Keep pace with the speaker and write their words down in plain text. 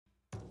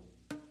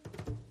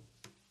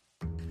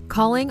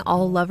Calling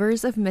all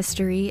lovers of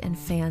mystery and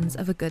fans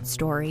of a good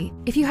story.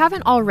 If you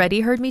haven't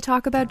already heard me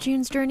talk about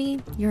June's Journey,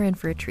 you're in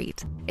for a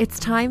treat. It's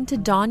time to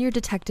don your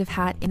detective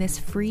hat in this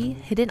free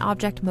hidden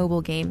object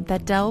mobile game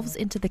that delves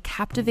into the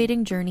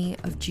captivating journey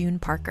of June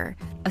Parker,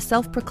 a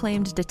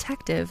self-proclaimed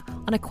detective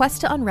on a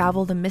quest to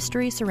unravel the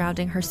mystery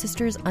surrounding her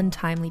sister's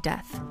untimely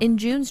death. In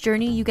June's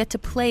Journey, you get to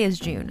play as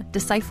June,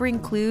 deciphering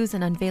clues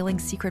and unveiling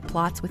secret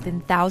plots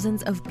within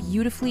thousands of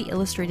beautifully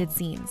illustrated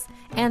scenes.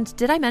 And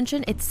did I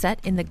mention it's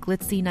set in the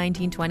glitzy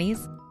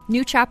 1920s?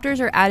 New chapters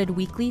are added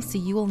weekly, so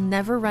you will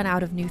never run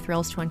out of new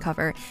thrills to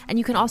uncover, and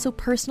you can also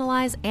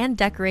personalize and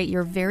decorate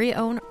your very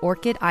own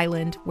Orchid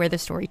Island where the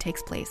story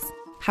takes place.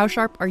 How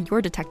sharp are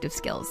your detective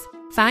skills?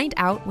 Find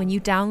out when you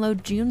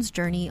download June's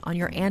Journey on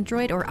your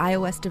Android or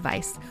iOS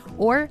device,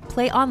 or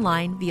play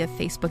online via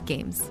Facebook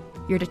Games.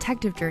 Your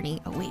detective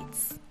journey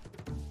awaits.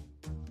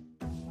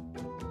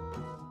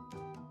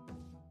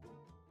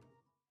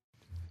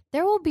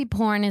 There Will Be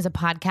Porn is a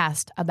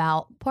podcast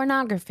about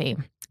pornography.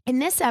 In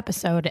this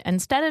episode,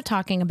 instead of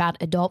talking about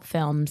adult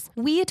films,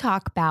 we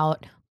talk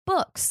about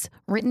books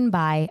written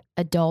by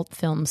adult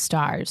film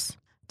stars.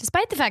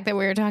 Despite the fact that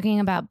we're talking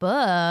about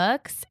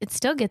books, it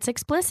still gets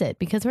explicit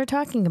because we're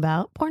talking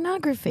about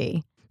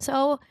pornography.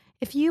 So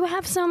if you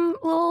have some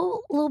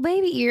little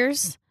baby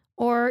ears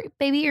or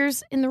baby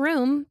ears in the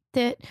room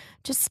that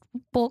just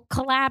will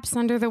collapse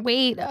under the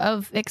weight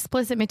of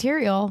explicit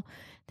material,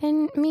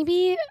 then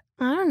maybe,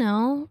 I don't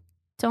know,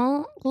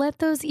 don't let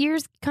those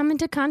ears come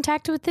into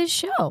contact with this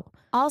show.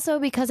 Also,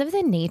 because of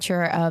the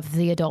nature of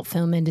the adult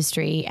film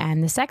industry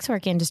and the sex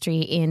work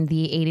industry in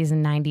the 80s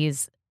and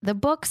 90s, the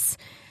books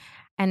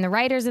and the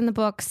writers in the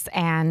books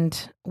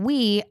and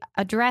we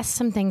address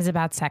some things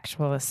about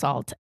sexual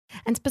assault.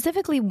 And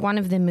specifically, one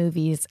of the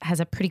movies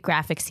has a pretty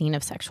graphic scene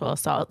of sexual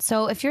assault.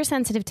 So if you're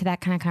sensitive to that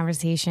kind of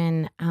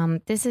conversation,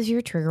 this is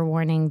your trigger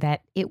warning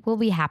that it will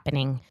be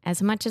happening.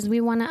 As much as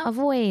we want to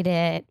avoid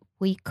it,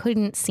 we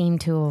couldn't seem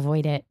to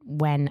avoid it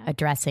when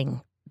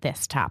addressing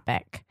this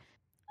topic.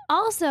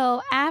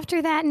 Also,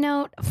 after that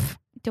note,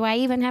 do I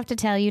even have to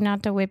tell you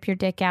not to whip your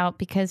dick out?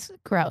 Because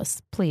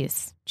gross,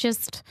 please.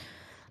 Just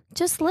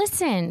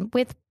listen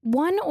with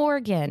one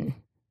organ,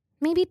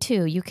 maybe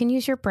two. You can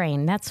use your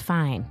brain. That's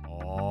fine.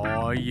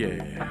 Oh,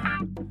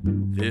 yeah.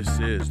 This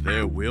is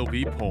There Will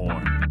Be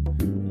Porn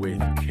with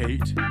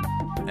Kate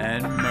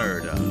and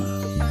Murda.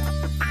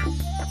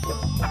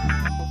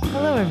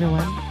 Hello,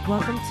 everyone.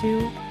 Welcome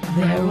to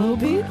There Will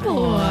Be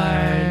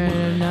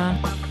Porn.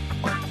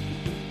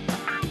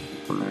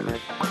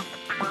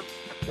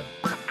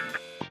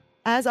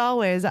 As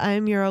always,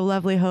 I'm your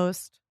lovely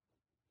host.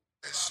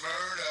 It's Murda.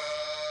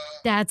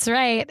 That's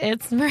right.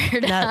 It's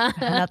murder.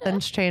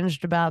 Nothing's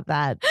changed about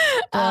that.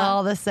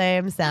 Still the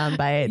same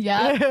soundbite.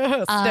 Yep.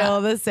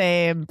 Still the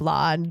same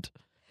blonde.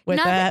 No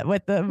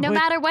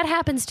matter what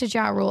happens to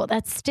Ja Rule,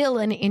 that's still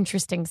an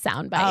interesting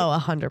soundbite. Oh,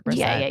 100%.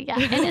 Yeah.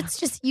 And it's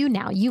just you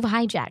now. You've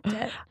hijacked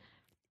it.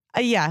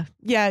 Yeah.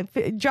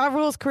 Ja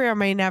Rule's career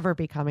may never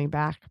be coming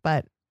back,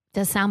 but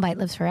the soundbite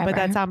lives forever. But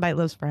that soundbite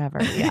lives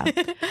forever.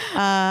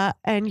 Yeah.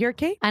 And you're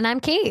Kate? And I'm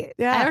Kate.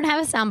 Yeah. I don't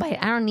have a soundbite.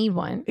 I don't need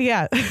one.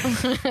 Yeah.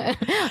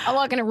 I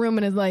walk in a room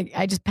and it's like,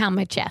 I just pound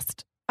my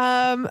chest.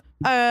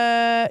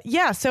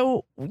 Yeah.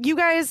 So you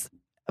guys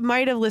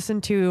might have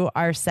listened to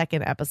our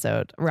second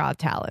episode, Raw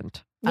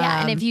Talent. Yeah.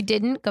 And if you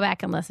didn't, go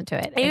back and listen to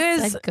it.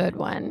 It's a good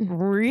one.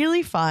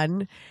 Really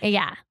fun.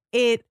 Yeah.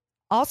 It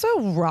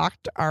also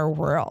rocked our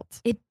world.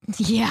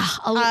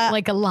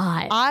 Like a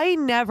lot. I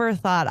never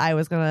thought I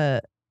was going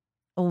to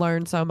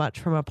learn so much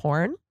from a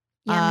porn.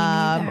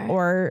 Yeah, me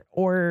neither.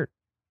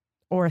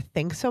 Or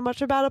think so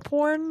much about a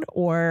porn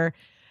or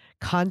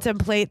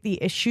contemplate the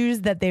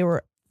issues that they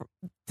were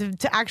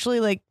to actually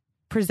like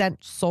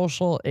present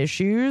social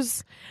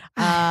issues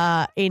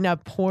in a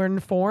porn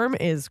form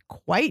is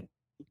quite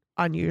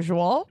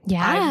unusual.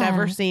 Yeah. I've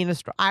never seen my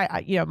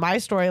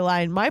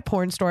storyline, my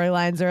porn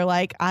storylines are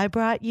like, I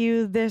brought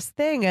you this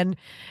thing and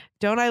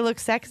don't I look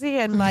sexy?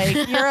 And like,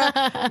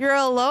 you're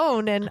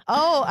alone and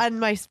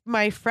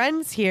my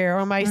friend's here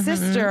or my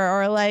sister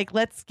or like,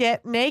 let's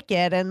get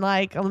naked and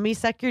like, let me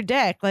suck your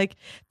dick. Like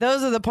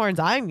those are the porns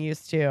I'm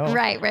used to.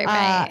 Right.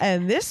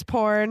 And this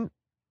porn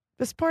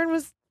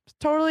was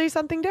totally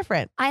something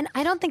different. I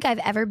don't think I've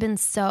ever been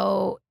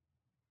so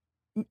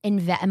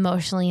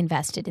emotionally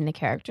invested in the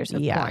characters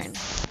of porn.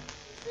 Seems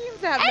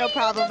to have no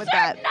problem with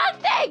that.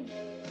 Nothing.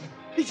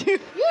 You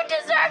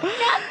deserve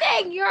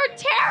nothing. You're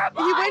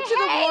terrible. You went to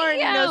the war and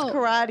he knows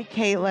karate,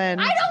 Caitlin.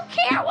 I don't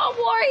care what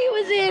war he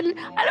was in.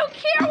 I don't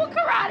care what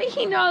karate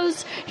he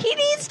knows. He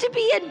needs to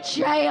be in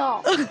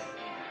jail.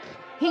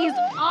 He's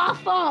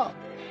awful.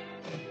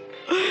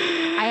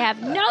 I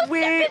have no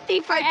sympathy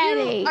for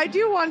Eddie. I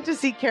do want to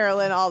see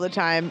Carolyn all the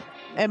time.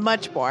 And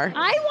much more.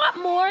 I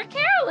want more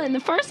Carolyn. The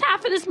first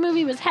half of this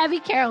movie was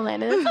heavy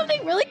Carolyn. And then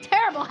something really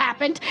terrible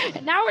happened.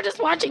 And now we're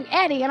just watching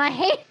Eddie. And I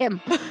hate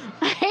him.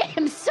 I hate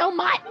him so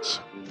much.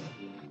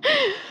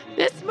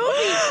 This movie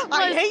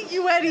I hate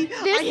you, Eddie.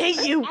 I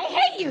hate you. I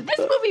hate you. This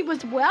movie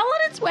was well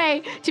on its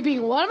way to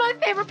being one of my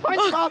favorite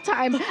porns of all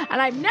time,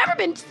 and I've never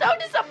been so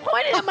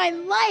disappointed in my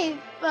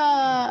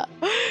life.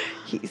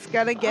 He's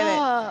gonna get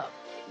it.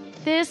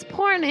 This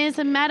porn is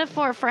a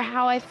metaphor for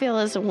how I feel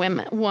as a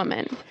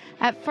woman.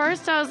 At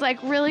first, I was like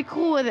really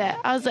cool with it.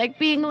 I was like,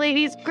 being a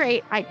lady's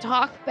great. I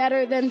talk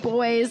better than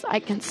boys.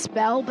 I can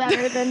spell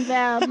better than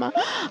them.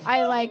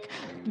 I like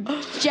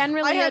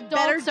generally I have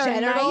better adults are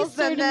genitals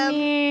nicer than to them.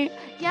 me.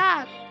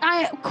 Yeah,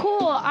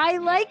 cool. I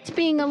liked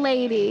being a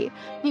lady,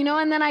 you know.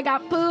 And then I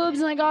got boobs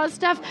and I got all this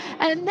stuff.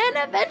 And then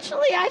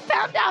eventually, I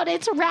found out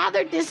it's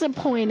rather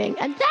disappointing.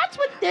 And that's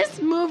what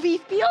this movie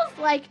feels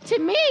like to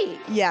me.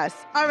 Yes.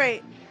 All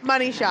right.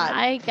 Money shot.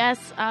 I guess.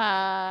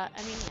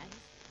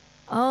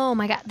 Oh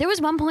my God. There was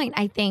one point,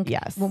 I think,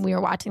 Yes. when we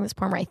were watching this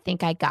porn where I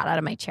think I got out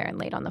of my chair and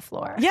laid on the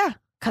floor. Yeah.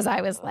 Because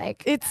I was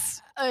like,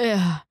 It's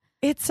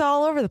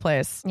all over the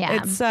place.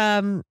 Yeah.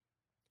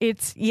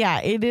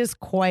 It is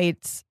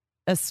quite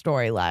a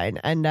storyline.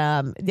 And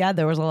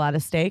there was a lot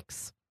of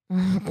stakes.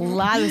 A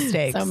lot of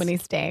steaks. So many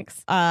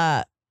steaks.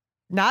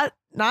 Not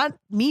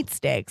meat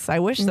steaks. I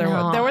wish there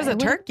was. There was a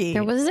turkey.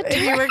 There was a If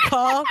you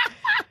recall,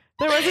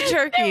 there was a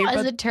turkey. There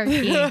was a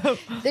turkey.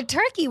 The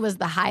turkey was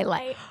the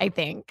highlight, I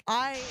think.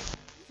 Is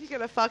he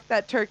gonna fuck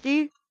that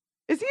turkey?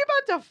 Is he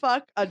about to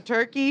fuck a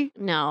turkey?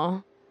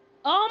 No.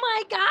 Oh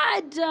my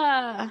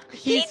God.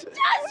 He He's-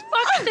 does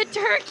fuck the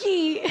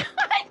turkey.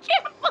 I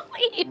can't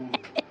believe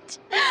it.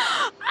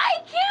 I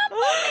can't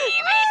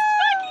believe he's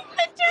fucking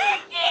the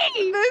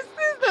turkey. This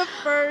is the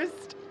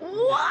first.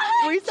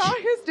 What? We saw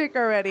his dick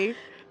already.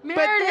 But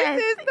Meredith.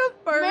 this is the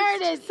first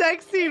Meredith.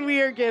 sex scene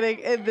we are getting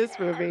in this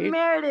movie.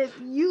 Meredith,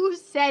 you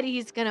said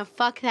he's gonna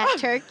fuck that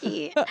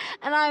turkey.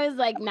 And I was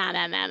like, nah.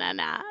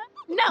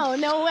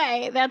 No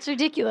way. That's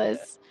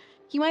ridiculous.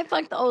 He might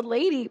fuck the old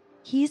lady.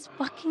 He's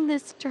fucking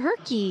this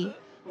turkey.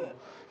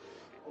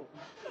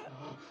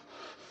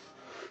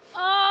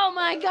 Oh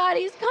my God,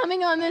 he's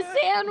coming on the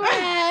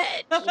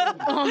sandwich.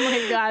 Oh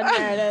my God,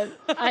 Meredith.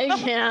 I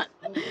can't.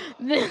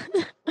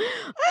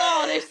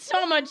 Oh, there's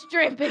so much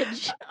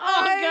drippage.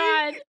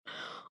 Oh God.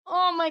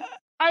 Oh my,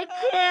 I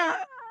can't.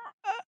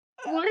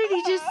 What did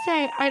he just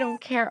say? I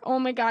don't care. Oh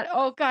my God.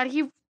 Oh God,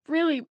 he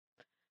really,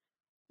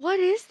 what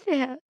is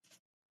this?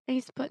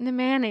 He's putting the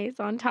mayonnaise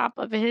on top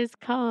of his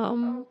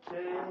cum.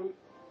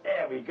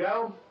 There we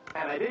go.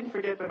 And I didn't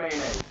forget the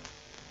mayonnaise.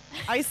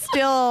 I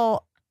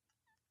still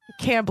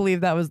can't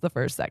believe that was the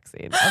first sex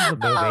scene of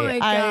the movie. Oh my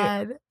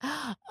God.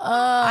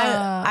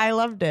 I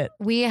loved it.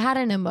 We had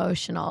an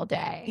emotional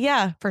day.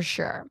 Yeah. For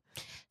sure.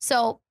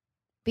 So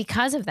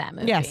because of that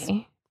movie, Yes.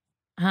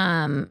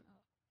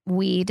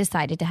 we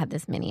decided to have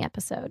this mini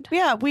episode.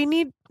 Yeah, we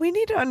need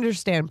to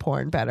understand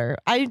porn better.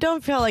 I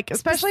don't feel like,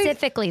 especially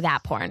Specifically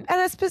that porn.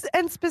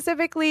 and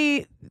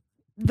specifically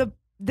the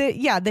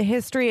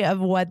history of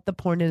what the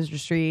porn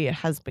industry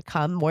has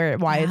become, where it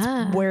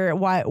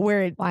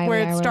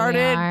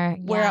started,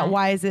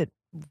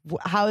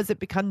 how has it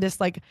become this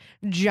like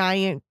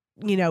giant,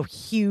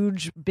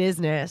 huge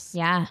business?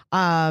 Yeah.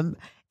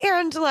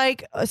 And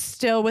like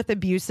still with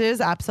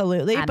abuses,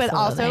 absolutely. But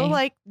also Absolutely.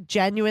 like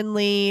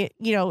genuinely,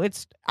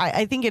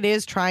 I think it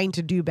is trying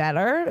to do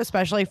better,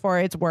 especially for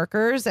its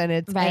workers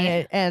and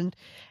Right.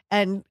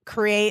 and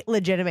create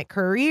legitimate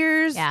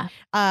careers. Yeah.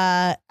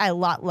 A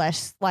lot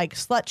less like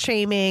slut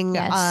shaming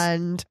Yes.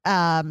 and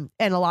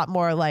a lot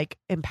more like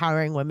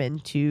empowering women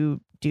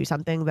to do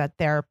something that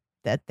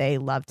they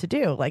love to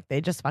do. Like they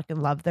just fucking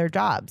love their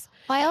jobs.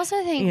 Well, I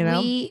also think You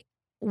know? we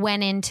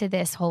went into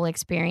this whole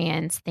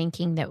experience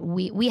thinking that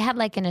we had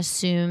like an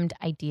assumed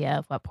idea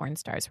of what porn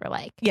stars were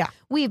like. Yeah.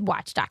 We've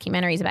watched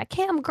documentaries about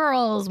cam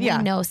girls. We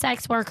Yeah. know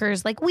sex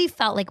workers. Like we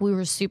felt like we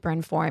were super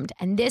informed.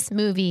 And this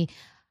movie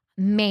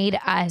made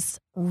us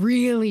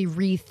really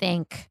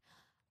rethink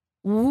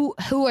who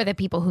are the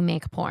people who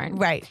make porn.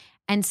 Right.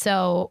 And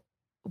so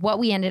what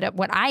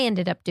I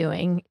ended up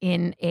doing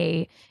in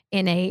a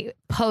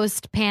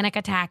post panic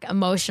attack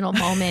emotional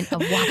moment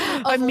of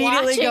Immediately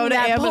watching go to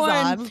that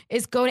Amazon. porn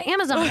is go to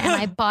Amazon and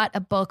I bought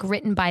a book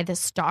written by the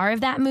star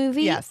of that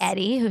movie, Yes.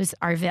 Eddie, who's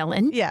our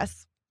villain,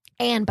 Yes.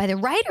 and by the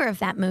writer of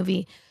that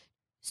movie,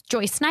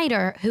 Joyce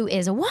Snyder, who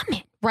is a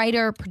woman,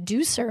 writer,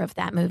 producer of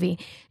that movie.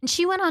 And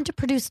she went on to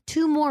produce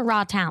 2 more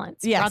Raw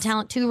Talents, Yes. Raw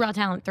Talent 2, Raw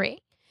Talent 3.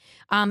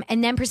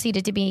 And then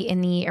proceeded to be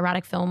in the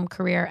erotic film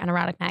career and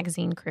erotic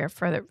magazine career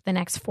for the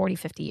next 40,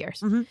 50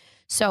 years. Mhm.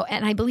 So,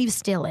 and I believe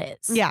still is.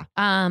 Yeah.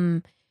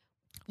 When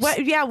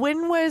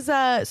was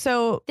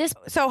so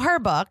her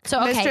book, So,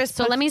 okay. Mistress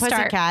So let me start.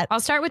 Pussycat.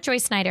 I'll start with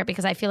Joyce Snyder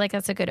because I feel like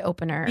that's a good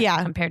opener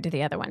Yeah. compared to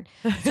the other one.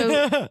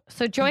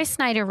 So Joyce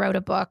Snyder wrote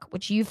a book,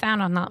 which you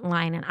found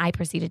online and I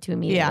proceeded to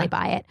immediately Yeah.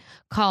 buy it,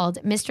 called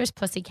Mistress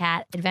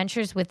Pussycat,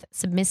 Adventures with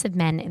Submissive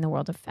Men in the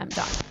World of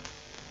Femdom.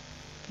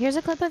 Here's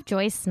a clip of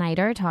Joyce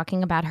Snyder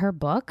talking about her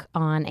book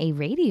on a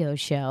radio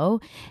show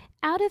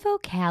out of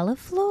Ocala,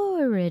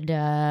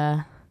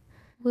 Florida.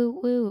 Woo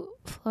woo,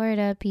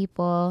 Florida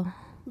people.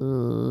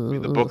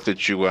 The book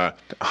that you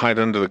hide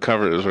under the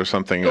covers or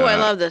something. Oh, I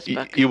love this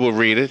book. You will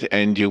read it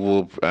and you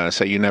will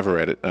say you never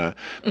read it.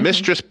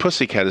 Mistress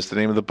Pussycat is the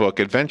name of the book.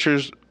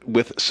 Adventures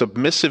with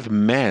Submissive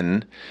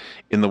Men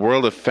in the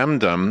World of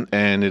Femdom,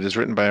 and it is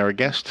written by our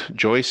guest,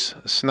 Joyce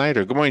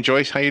Snyder. Good morning,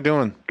 Joyce. How you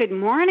doing? Good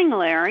morning,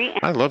 Larry.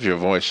 I love your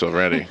voice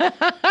already.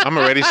 I'm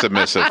already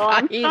submissive. Oh,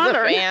 I'm He's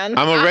Southern. a fan.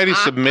 I'm already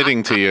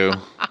submitting to you.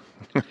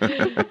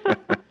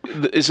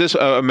 Is this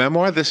a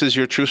memoir? This is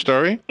your true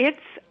story?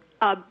 It's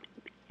a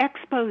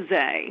expose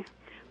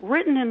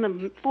written in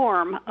the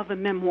form of a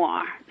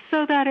memoir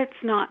so that it's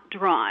not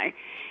dry.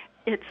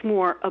 It's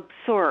more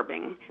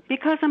absorbing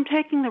because I'm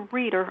taking the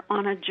reader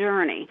on a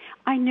journey.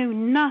 I knew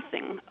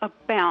nothing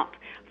about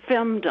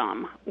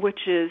femdom,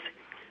 which is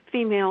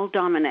female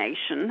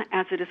domination,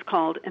 as it is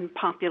called in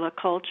popular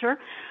culture,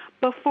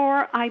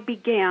 before I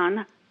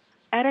began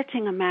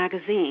editing a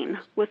magazine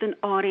with an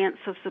audience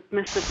of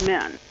submissive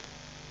men.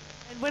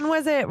 And when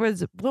was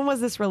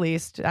this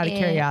released, out of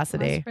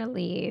curiosity? It was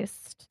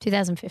released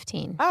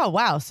 2015. Oh,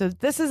 wow. So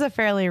this is a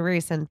fairly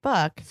recent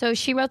book. So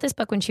she wrote this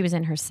book when she was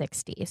in her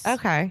 60s.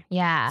 Okay.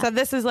 Yeah. So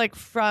this is like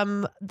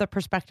from the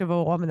perspective of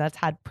a woman that's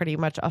had pretty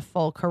much a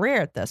full career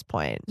at this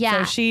point.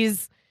 Yeah.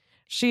 So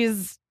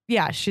she's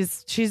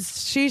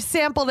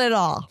sampled it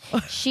all.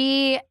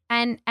 She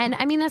and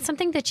I mean that's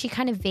something that she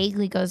kind of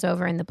vaguely goes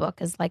over in the book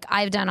is like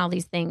I've done all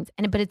these things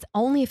but it's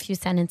only a few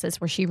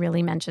sentences where she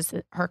really mentions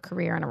her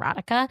career in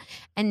erotica,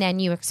 and then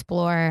you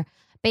explore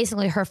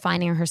basically her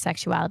finding her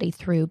sexuality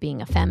through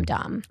being a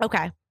femdom.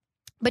 Okay.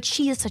 But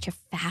she is such a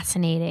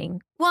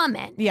fascinating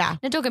woman. Yeah.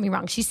 Now don't get me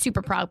wrong, she's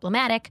super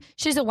problematic.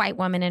 She's a white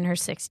woman in her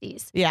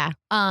 60s. Yeah.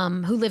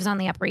 Who lives on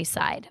the Upper East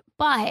Side.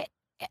 But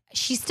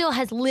she still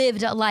has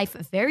lived a life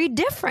very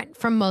different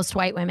from most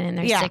white women in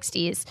their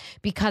 60s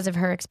because of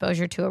her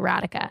exposure to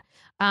erotica.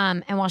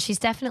 And while she's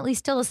definitely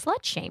still a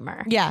slut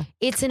shamer,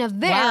 it's in a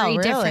very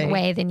different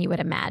way than you would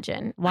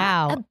imagine.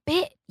 Wow. A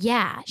bit,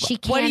 yeah. She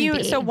can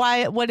be. So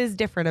what is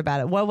different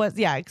about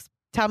it?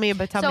 Tell me.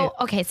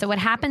 Okay, so what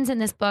happens in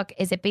this book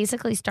is it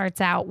basically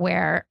starts out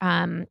where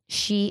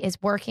she is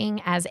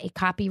working as a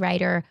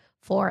copywriter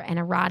for an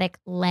erotic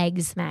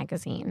legs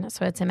magazine.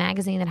 So it's a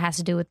magazine that has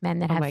to do with men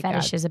that have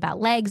fetishes about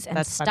legs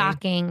and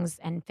stockings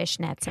and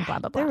fishnets and blah,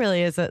 blah, blah.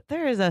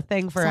 There is a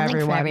thing for Something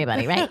everyone. for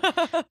everybody,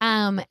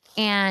 right?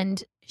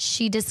 And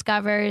she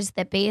discovers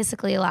that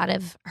basically a lot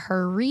of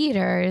her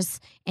readers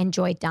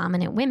enjoy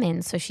dominant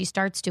women. So she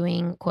starts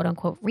doing quote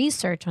unquote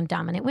research on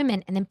dominant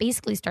women and then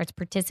basically starts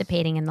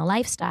participating in the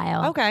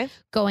lifestyle. Okay.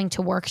 Going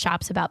to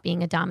workshops about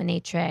being a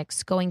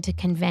dominatrix, going to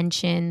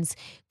conventions,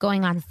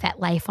 going on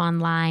FetLife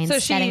online,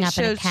 setting up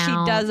an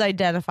account. She does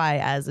identify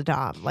as a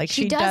dom. Like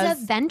she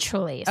does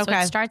eventually. So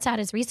it starts out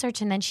as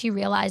research and then she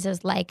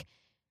realizes like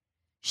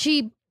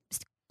she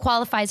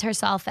qualifies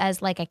herself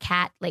as like a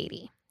cat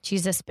lady.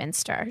 She's a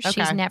spinster. Okay.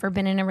 She's never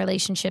been in a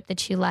relationship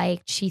that she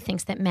liked. She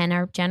thinks that men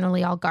are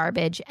generally all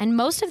garbage. And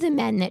most of the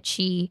men that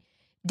she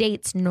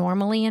dates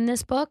normally in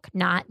this book,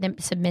 not the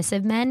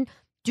submissive men,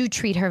 do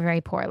treat her very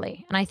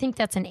poorly. And I think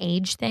that's an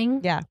age thing.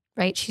 Yeah.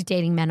 Right? She's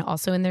dating men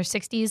also in their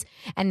 60s,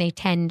 and they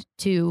tend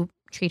to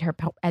treat her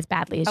as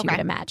badly as you would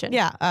imagine.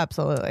 Yeah,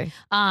 absolutely.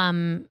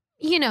 To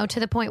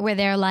the point where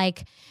they're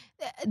like,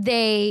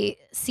 they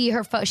see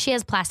her she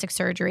has plastic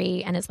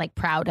surgery and is like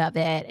proud of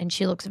it, and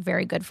she looks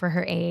very good for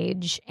her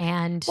age.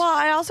 And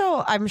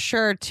I'm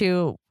sure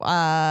too,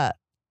 I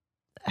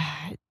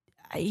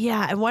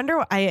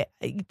wonder.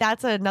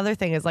 That's another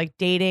thing is like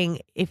dating.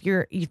 If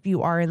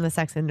you are in the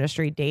sex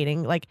industry,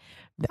 dating, like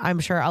I'm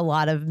sure a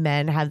lot of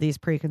men have these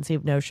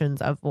preconceived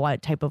notions of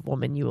what type of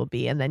woman you will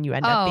be, and then you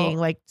end up being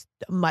like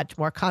much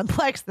more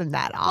complex than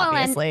that.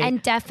 Obviously,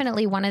 and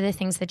definitely one of the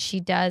things that she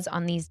does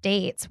on these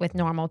dates with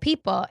normal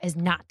people is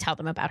not tell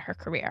them about her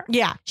career.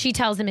 Yeah, she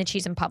tells them that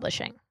she's in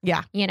publishing.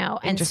 Yeah,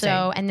 and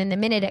then the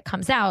minute it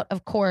comes out,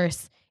 of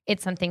course,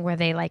 it's something where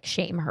they like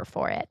shame her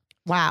for it.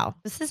 Wow.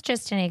 This is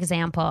just an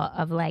example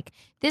of like,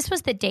 this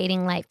was the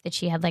dating life that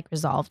she had like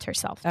resolved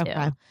herself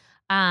to.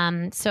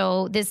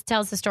 So this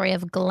tells the story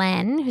of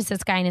Glenn, who's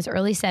this guy in his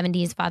early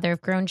 70s, father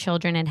of grown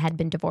children, and had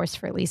been divorced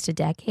for at least a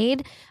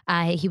decade.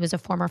 He was a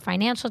former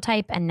financial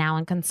type and now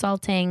in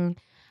consulting.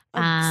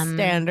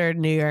 Standard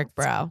New York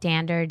bro.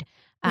 Standard.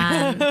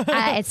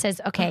 It says,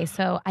 okay,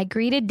 so I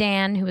greeted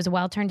Dan, who was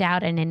well turned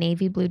out in a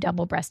navy blue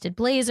double-breasted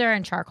blazer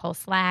and charcoal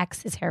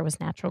slacks. His hair was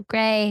natural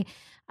gray,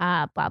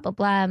 blah, blah,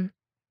 blah.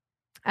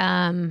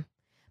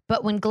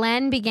 But when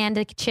Glenn began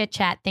to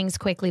chit-chat, things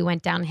quickly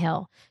went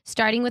downhill.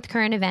 Starting with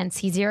current events,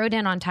 he zeroed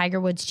in on Tiger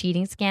Woods'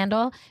 cheating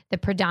scandal, the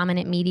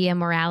predominant media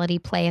morality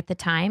play at the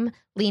time.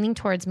 Leaning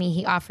towards me,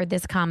 he offered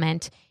this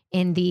comment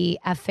in the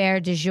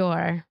affaire du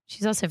jour.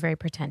 She's also very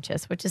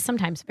pretentious, which is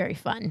sometimes very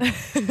fun.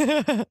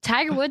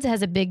 Tiger Woods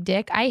has a big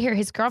dick. I hear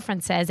his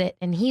girlfriend says it,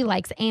 and he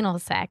likes anal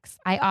sex.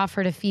 I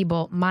offered a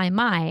feeble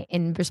my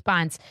in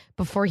response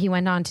before he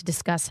went on to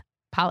discuss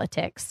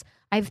politics.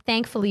 I've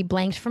thankfully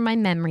blanked from my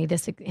memory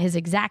his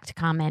exact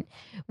comment,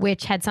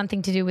 which had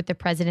something to do with the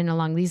president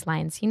along these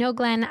lines. You know,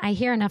 Glenn, I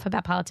hear enough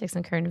about politics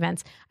and current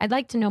events. I'd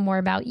like to know more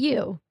about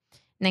you.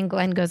 then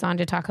Glenn goes on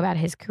to talk about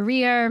his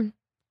career.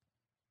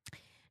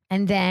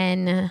 And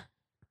then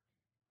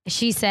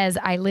she says,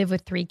 I live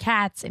with 3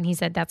 cats. And he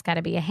said, that's got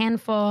to be a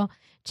handful.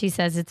 She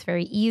says, it's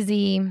very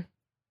easy.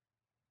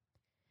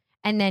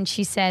 And then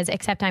she says,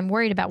 except I'm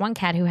worried about one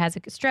cat who has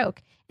a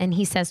stroke. And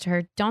he says to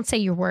her, don't say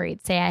you're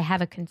worried. Say, I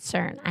have a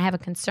concern. I have a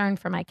concern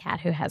for my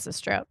cat who has a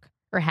stroke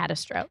or had a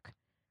stroke.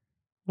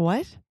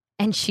 What?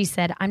 And she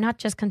said, I'm not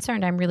just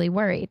concerned. I'm really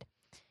worried.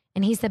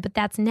 And he said, but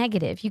that's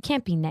negative. You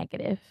can't be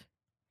negative.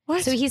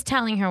 What? So he's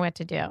telling her what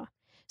to do.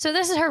 So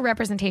this is her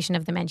representation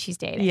of the men she's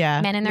dating.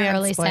 Yeah. Men in their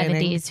early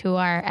 70s who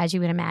are, as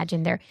you would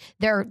imagine,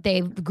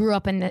 they grew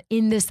up in the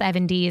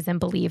 70s and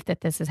believe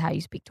that this is how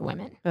you speak to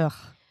women. Ugh.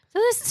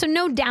 So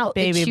no doubt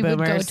Baby that she would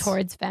go boomers.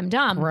 towards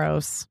femdom.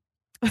 Gross.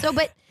 So,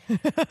 but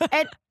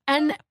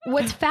and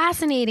what's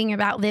fascinating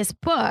about this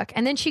book,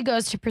 and then she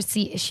goes to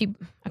proceed.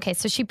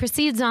 So she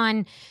proceeds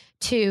on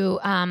to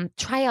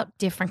try out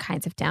different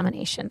kinds of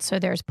domination. So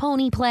there's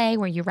pony play,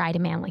 where you ride a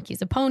man like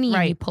he's a pony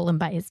and you pull him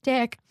by his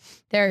dick.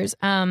 There's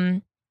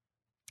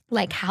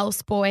like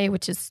houseboy,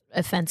 which is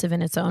offensive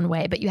in its own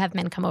way, but you have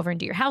men come over and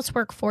do your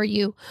housework for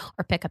you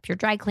or pick up your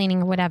dry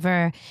cleaning or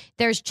whatever.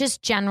 There's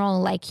just general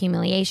like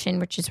humiliation,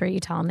 which is where you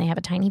tell them they have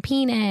a tiny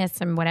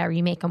penis and whatever.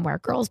 You make them wear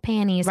girls'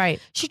 panties.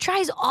 Right. She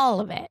tries all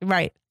of it.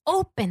 Right.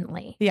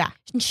 Openly. Yeah.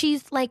 And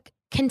she's like,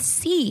 can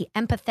see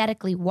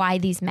empathetically why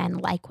these men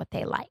like what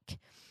they like.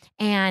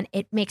 And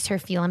it makes her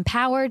feel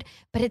empowered.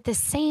 But at the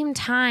same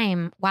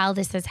time, while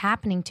this is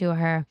happening to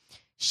her,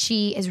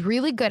 she is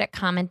really good at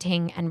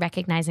commenting and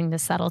recognizing the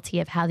subtlety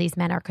of how these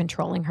men are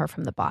controlling her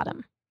from the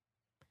bottom.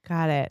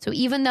 Got it. So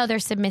even though they're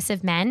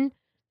submissive men,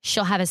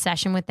 she'll have a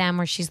session with them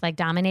where she's like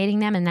dominating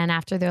them. And then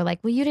after they're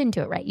like, well, you didn't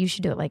do it right. You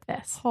should do it like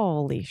this.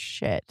 Holy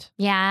shit.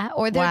 Yeah.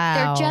 Or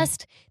they're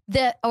just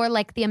the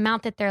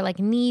amount that they're like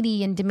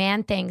needy and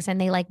demand things and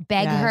they like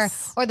beg her,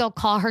 or they'll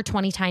call her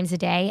 20 times a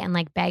day and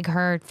like beg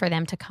her for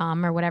them to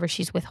come or whatever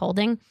she's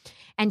withholding.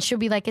 And she'll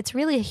be like, it's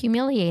really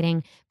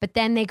humiliating. But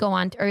then they go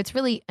on, or it's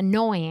really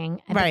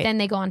annoying. But then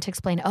they go on to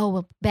explain, oh,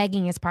 well,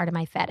 begging is part of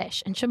my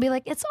fetish. And she'll be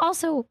like, it's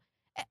also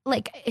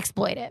like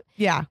exploitive.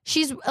 Yeah.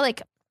 She's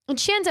like, and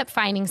she ends up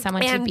finding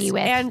someone to be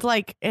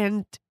with.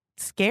 And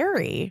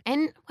scary.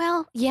 And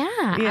well, yeah,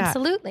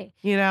 absolutely.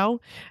 You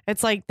know,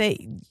 it's like that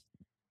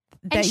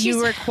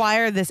you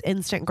require this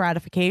instant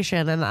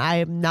gratification, and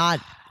I'm not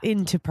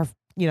into,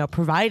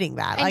 providing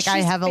that. Like I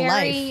have a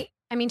life.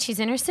 I mean, she's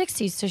in her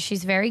 60s, so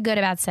she's very good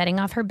about setting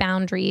off her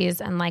boundaries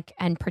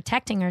and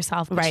protecting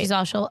herself. But she's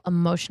also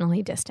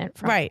emotionally distant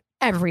from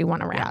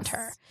everyone around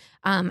her.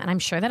 And I'm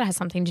sure that has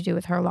something to do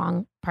with her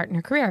long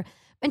partner career.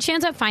 And she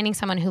ends up finding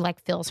someone who like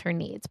fills her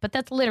needs. But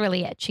that's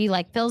literally it. She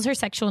like fills her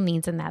sexual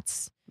needs, and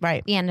that's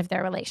the end of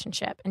their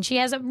relationship. And she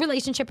has a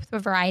relationship with a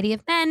variety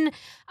of men.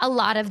 A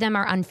lot of them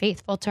are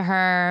unfaithful to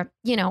her,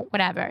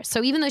 whatever.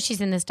 So even though she's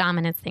in this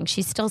dominance thing,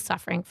 she's still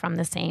suffering from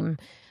the same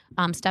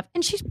stuff.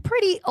 And she's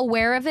pretty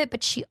aware of it,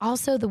 but she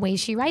also, the way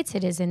she writes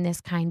it is in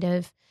this kind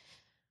of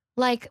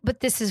like, but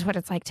this is what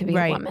it's like to be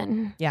a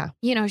woman. Yeah.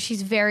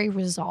 She's very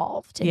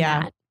resolved in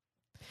that.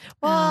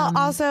 Well,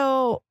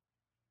 also,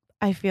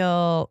 I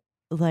feel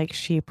like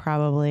she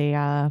probably,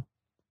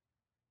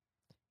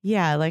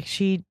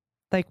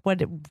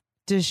 what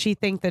does she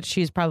think that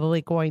she's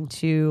probably going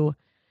to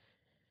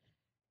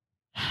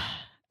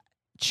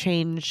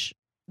change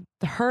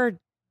her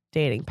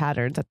dating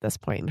patterns at this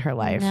point in her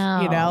life?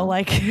 No.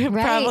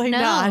 Probably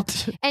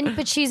not.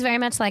 But she's very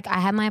much like, I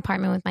have my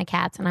apartment with my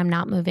cats and I'm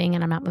not moving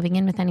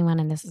in with anyone,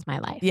 and this is my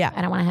life. Yeah.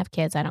 I don't want to have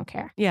kids. I don't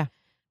care. Yeah.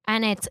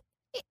 And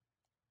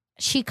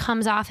she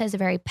comes off as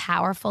very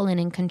powerful and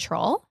in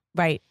control.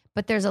 Right.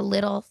 But there's a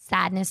little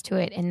sadness to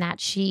it in that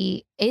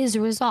she is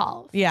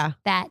resolved. Yeah.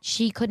 That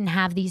she couldn't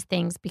have these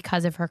things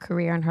because of her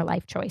career and her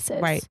life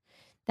choices. Right.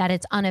 That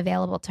it's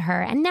unavailable to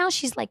her. And now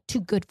she's like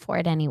too good for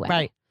it anyway.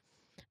 Right.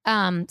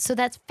 So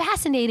that's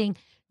fascinating,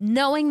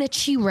 knowing that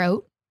she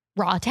wrote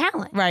Raw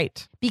Talent.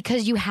 Right.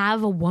 Because you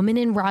have a woman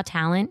in Raw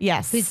Talent.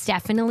 Yes. Who's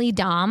definitely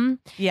Dom.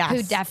 Yes.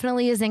 Who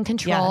definitely is in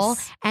control.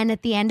 Yes. And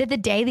at the end of the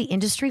day, the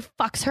industry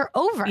fucks her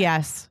over.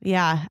 Yes.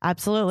 Yeah,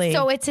 absolutely.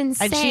 So it's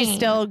insane. And she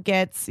still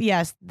gets,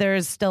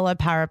 there's still a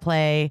power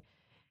play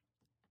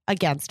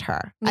against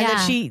her. And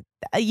that she's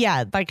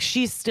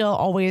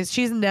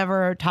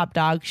never top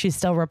dog. She's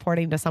still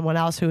reporting to someone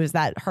else who is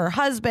that her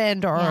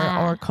husband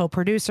or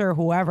co-producer,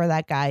 whoever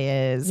that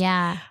guy is.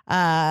 Yeah.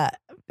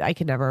 I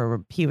can never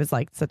remember. He was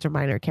like such a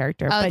minor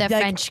character. Oh, but the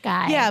French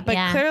guy. Yeah, but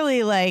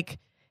clearly like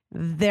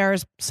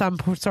there's some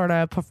sort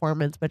of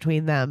performance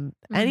between them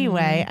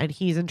anyway. And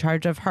he's in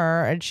charge of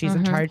her and she's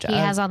in charge of... He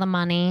has all the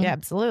money. Yeah,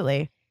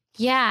 absolutely.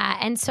 Yeah.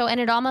 And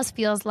it almost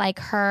feels like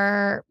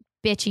her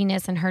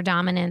bitchiness and her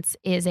dominance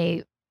is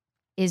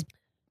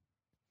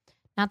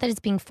not that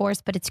it's being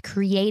forced, but it's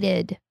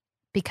created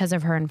because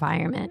of her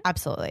environment.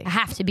 Absolutely. I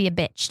have to be a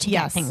bitch to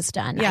get things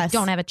done. Yes. I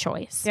don't have a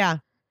choice. Yeah.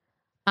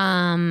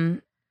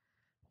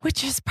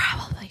 Which is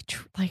probably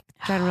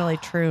generally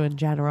true in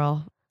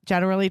general.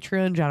 Generally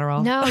true in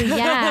general. No,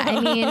 yeah. I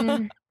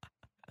mean,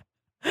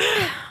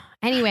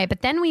 anyway,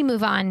 but then we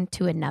move on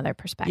to another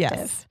perspective.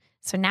 Yes.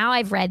 So now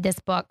I've read this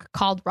book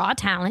called Raw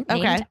Talent,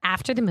 named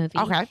after the movie.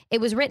 Okay.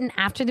 It was written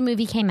after the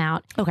movie came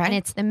out. Okay. And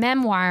it's the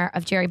memoir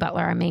of Jerry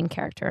Butler, our main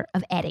character,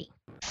 of Eddie.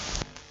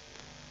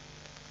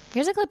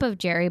 Here's a clip of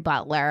Jerry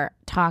Butler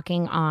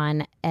talking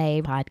on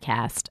a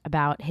podcast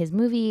about his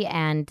movie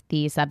and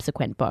the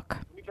subsequent book.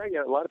 Let me tell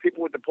you, a lot of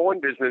people with the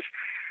porn business,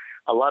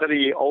 a lot of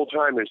the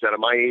old-timers that are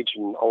my age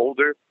and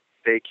older,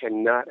 they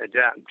cannot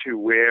adapt to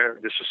where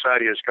the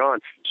society has gone.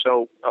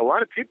 So a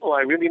lot of people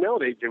I really know,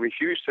 they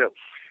refuse to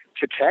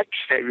text.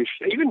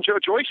 Even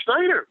Joyce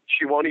Snyder,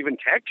 she won't even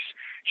text.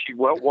 She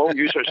won't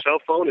use her cell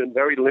phone, and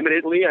very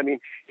limitedly. I mean,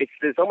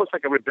 there's almost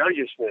like a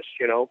rebelliousness,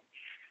 you know.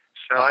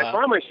 So I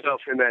find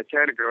myself in that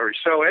category.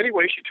 So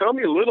anyway, she told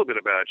me a little bit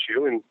about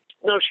you, and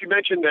she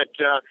mentioned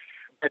that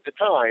at the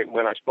time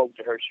when I spoke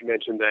to her, she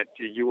mentioned that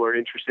you were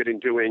interested in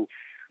doing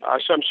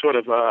some sort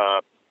of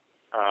a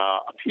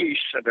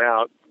piece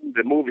about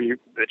the movie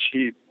that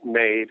she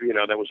made. You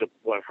know, that was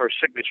her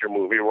signature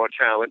movie, Raw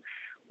Talent,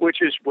 which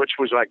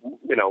was like,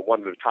 you know, one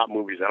of the top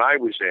movies that I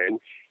was in.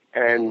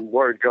 And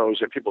word goes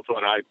that people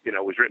thought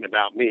was written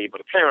about me,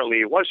 but apparently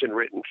it wasn't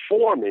written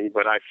for me,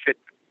 but I fit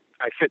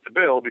the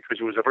bill because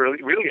it was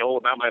really all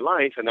about my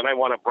life. And then I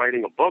wound up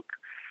writing a book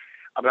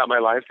about my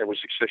life that was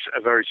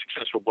a very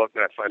successful book,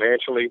 not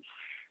financially,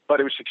 but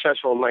it was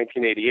successful in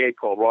 1988,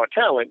 called Raw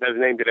Talent. I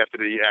named it after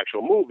the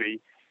actual movie.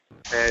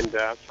 And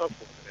so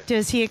forth.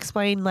 Does he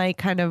explain like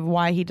kind of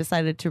why he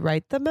decided to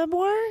write the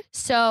memoir?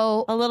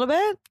 So a little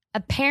bit.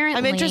 Apparently,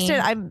 I'm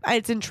interested.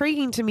 It's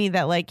intriguing to me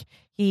that like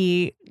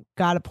he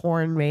got a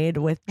porn made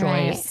with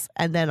Joyce,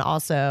 and then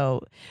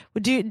also,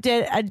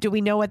 do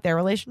we know what their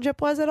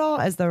relationship was at all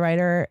as the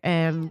writer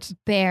and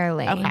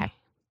barely? Okay,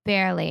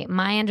 barely.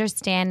 My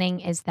understanding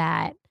is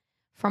that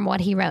from what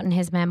he wrote in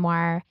his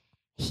memoir,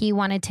 he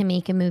wanted to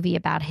make a movie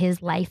about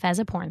his life as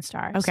a porn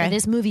star. Okay, so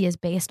this movie is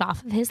based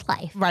off of his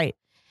life, right?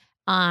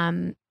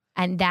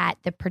 And that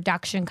the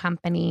production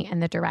company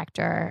and the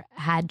director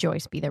had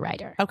Joyce be the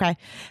writer. Okay.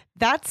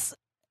 That's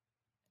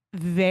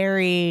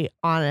very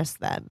honest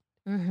then.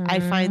 Mm-hmm. I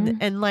find,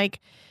 and like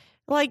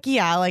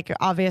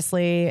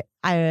obviously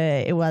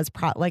it was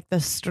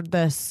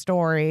the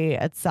story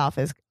itself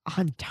is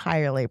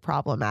entirely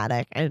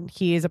problematic, and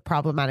he is a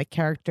problematic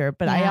character,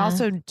 but I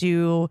also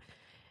do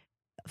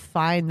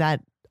find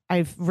that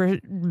I've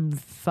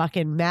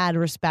fucking mad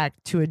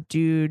respect to a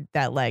dude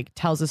that like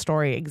tells a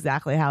story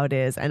exactly how it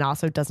is and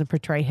also doesn't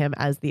portray him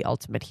as the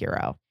ultimate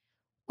hero.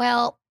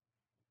 Well,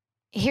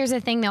 here's the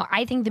thing though.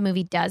 I think the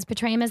movie does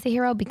portray him as the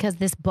hero because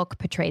this book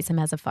portrays him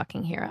as a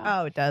fucking hero.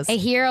 Oh, it does. A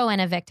hero and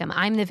a victim.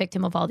 I'm the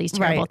victim of all these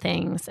terrible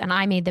things, and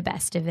I made the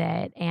best of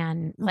it.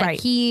 And like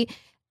he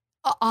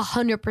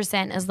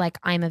 100% is like,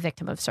 I'm a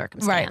victim of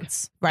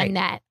circumstance. Right. And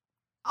that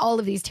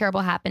all of these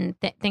terrible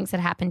things that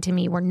happened to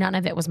me where none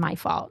of it was my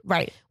fault.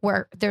 Right.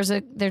 Where there's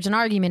an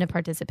argument of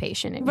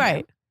participation in right.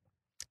 Here.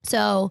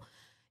 So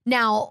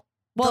now,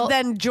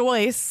 then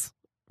Joyce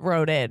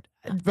wrote the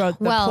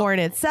porn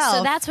itself.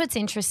 So that's what's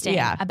interesting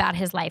about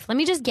his life. Let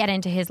me just get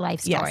into his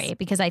life story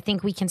because I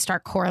think we can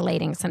start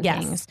correlating some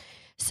things.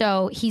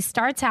 So he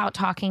starts out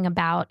talking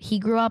about, he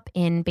grew up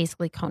in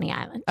basically Coney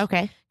Island.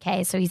 Okay.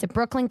 So he's a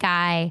Brooklyn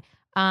guy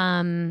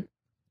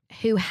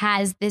who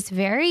has this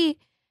very,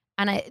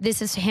 and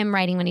this is him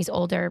writing when he's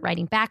older,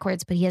 writing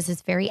backwards, but he has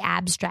this very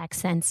abstract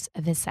sense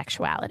of his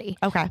sexuality.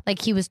 Okay.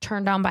 Like he was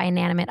turned on by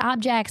inanimate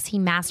objects. He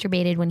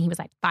masturbated when he was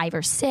like 5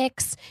 or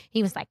 6.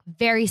 He was like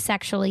very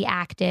sexually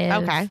active.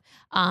 Okay.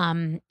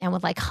 And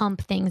would like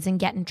hump things and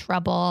get in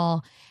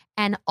trouble.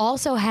 And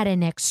also had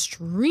an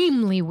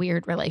extremely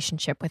weird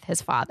relationship with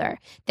his father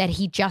that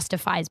he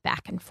justifies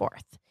back and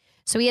forth.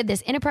 So he had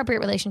this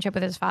inappropriate relationship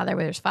with his father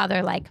where his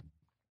father like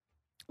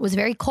was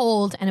very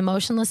cold and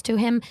emotionless to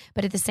him,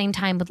 but at the same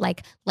time would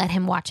like let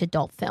him watch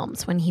adult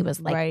films when he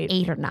was like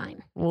 8 or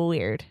 9.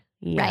 Weird.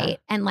 Yeah. Right.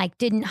 And like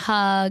didn't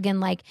hug, and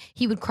like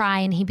he would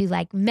cry and he'd be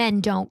like,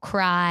 men don't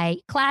cry.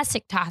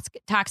 Classic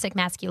toxic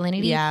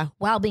masculinity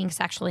while being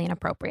sexually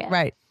inappropriate.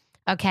 Right.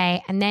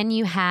 Okay. And then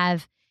you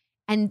have,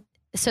 and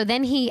so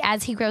then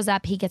as he grows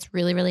up, he gets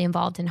really, really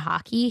involved in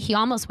hockey. He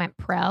almost went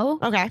pro.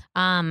 Okay.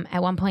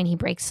 At one point he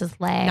breaks his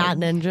leg. Not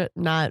ninja,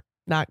 not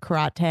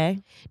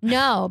karate.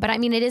 No, but I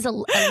mean, it is a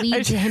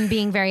lead to him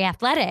being very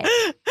athletic.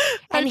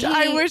 And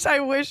I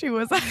wish he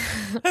was a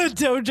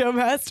dojo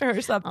master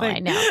or something. Oh, I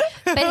know.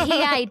 But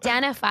he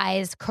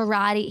identifies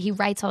karate. He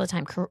writes all the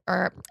time,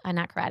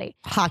 not karate.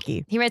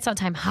 Hockey. He writes all the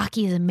time,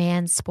 hockey is a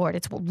man's sport.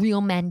 It's what real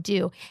men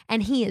do.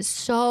 And he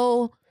is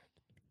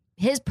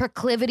his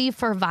proclivity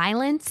for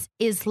violence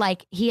is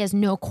like, he has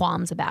no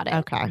qualms about it.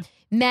 Okay.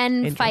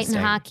 Men fight in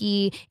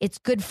hockey. It's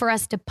good for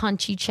us to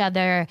punch each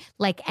other.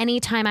 Like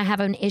anytime I have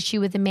an issue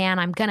with a man,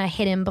 I'm going to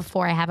hit him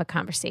before I have a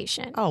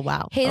conversation. Oh,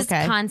 wow. His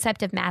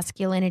concept of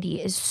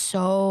masculinity is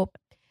so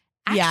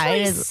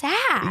actually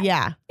sad.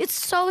 Yeah. It's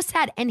so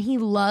sad. And he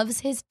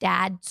loves his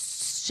dad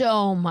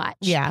so much.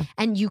 Yeah.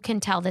 And you can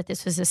tell that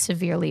this was a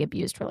severely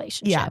abused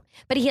relationship. Yeah.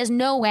 But he has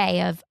no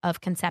way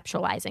of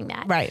conceptualizing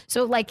that. Right.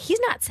 So like, he's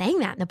not saying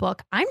that in the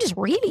book. I'm just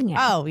reading it.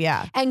 Oh,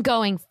 yeah. And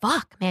going,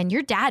 fuck, man,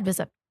 your dad was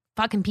a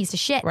fucking piece of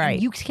shit. Right.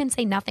 And you can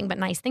say nothing but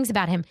nice things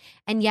about him.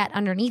 And yet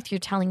underneath you're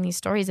telling these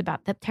stories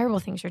about the terrible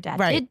things your dad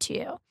did to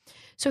you.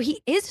 So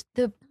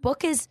the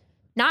book is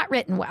not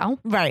written well.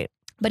 Right.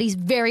 But he's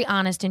very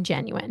honest and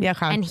genuine. Yeah,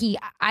 okay. And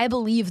I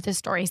believe the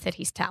stories that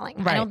he's telling.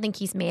 Right. I don't think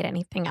he's made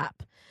anything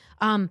up.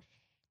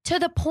 To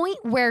the point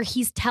where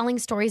he's telling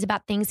stories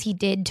about things he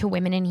did to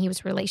women and he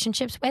was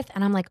relationships with.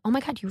 And I'm like, oh my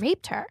God, you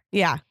raped her.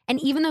 Yeah.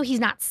 And even though he's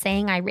not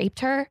saying I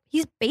raped her,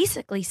 he's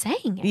basically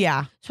saying it.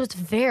 Yeah. So it's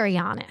very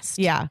honest.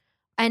 Yeah.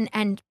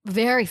 And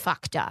very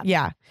fucked up.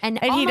 Yeah. And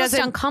he almost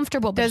doesn't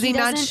uncomfortable. But Does he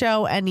not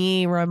show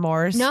any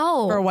remorse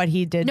for what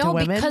he did to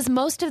women? No, because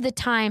most of the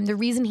time, the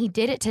reason he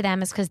did it to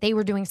them is because they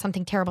were doing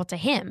something terrible to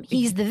him.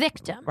 He's the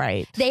victim.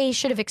 Right. They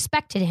should have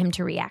expected him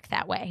to react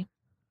that way.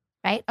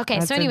 Right? Okay,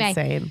 That's so anyway,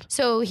 insane.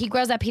 So he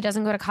grows up, he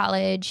doesn't go to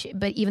college,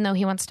 but even though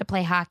he wants to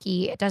play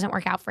hockey, it doesn't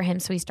work out for him,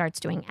 so he starts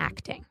doing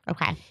acting.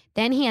 Okay.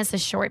 Then he has a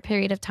short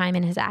period of time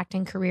in his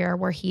acting career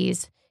where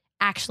he's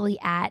actually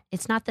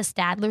it's not the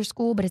Stadler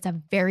School, but it's a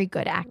very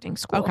good acting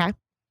school. Okay.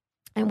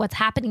 And what's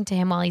happening to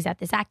him while he's at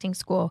this acting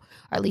school,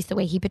 or at least the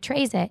way he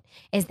portrays it,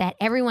 is that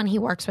everyone he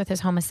works with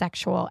is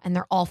homosexual and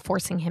they're all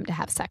forcing him to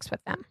have sex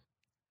with them.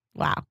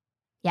 Wow.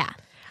 Yeah.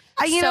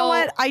 You know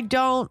what? I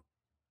don't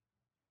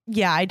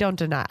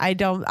deny. I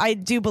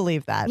do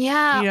believe that.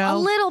 Yeah, you know? a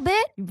little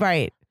bit.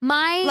 Right.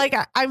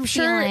 I'm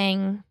sure.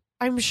 Feeling,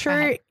 I'm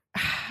sure.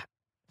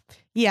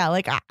 Yeah,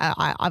 like I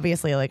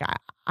obviously, like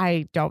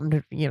I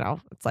don't,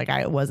 it's like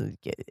I wasn't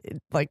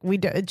like we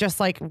do, just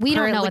like we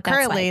don't know what that's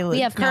currently like.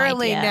 We have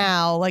currently no idea.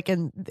 now, like,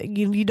 and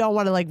you don't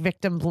want to like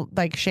victim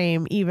like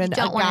shame even a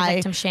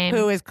guy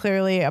who is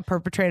clearly a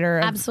perpetrator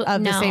of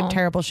the same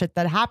terrible shit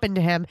that happened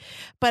to him.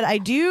 But I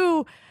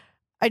do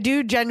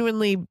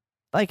genuinely.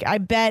 Like,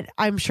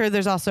 I'm sure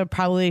there's also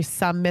probably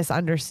some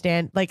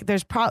misunderstand. Like,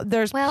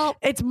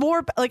 it's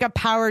more like a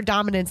power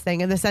dominance thing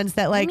in the sense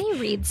that, like, let me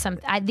read some.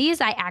 These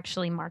I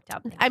actually marked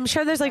up. I'm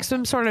sure there's like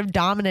some sort of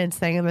dominance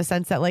thing in the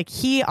sense that, like,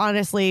 he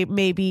honestly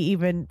maybe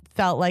even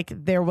felt like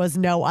there was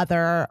no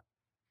other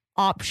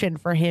option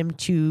for him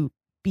to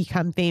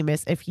become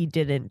famous if he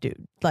didn't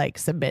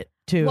submit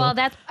to. Well,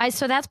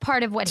 that's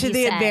part of what to he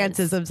the says.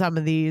 advances of some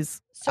of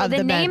these. So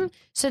the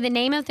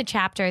name of the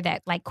chapter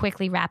that like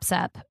quickly wraps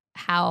up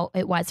how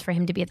it was for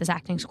him to be at this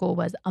acting school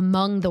was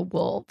Among the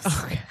Wolves.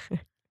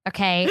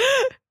 Okay.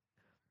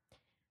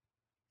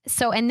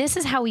 So, and this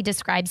is how he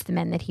describes the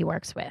men that he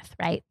works with,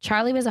 right?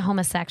 Charlie was a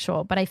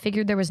homosexual, but I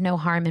figured there was no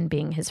harm in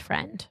being his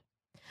friend.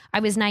 I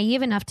was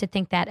naive enough to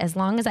think that as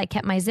long as I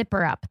kept my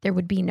zipper up, there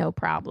would be no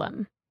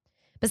problem.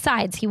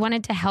 Besides, he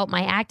wanted to help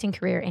my acting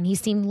career and he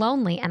seemed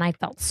lonely and I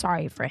felt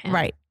sorry for him.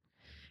 Right.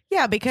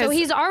 Yeah, because... So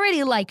he's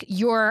already like,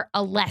 you're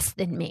a less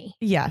than me.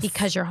 Yes.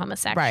 Because you're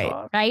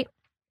homosexual, right?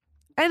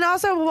 And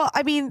also, well,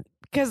 I mean,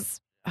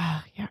 because,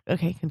 yeah,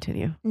 okay,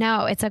 continue.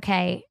 No, it's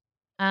okay.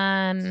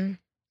 I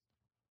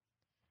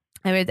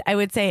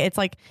would say it's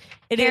like,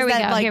 here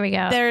we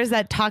go. There's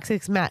that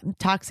toxic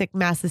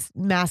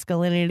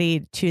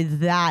masculinity to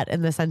that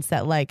in the sense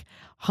that like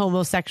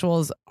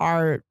homosexuals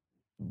are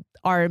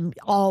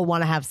all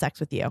want to have sex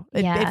with you.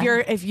 Yeah.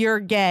 If you're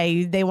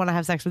gay, they want to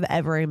have sex with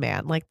every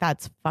man. Like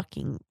that's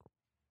fucking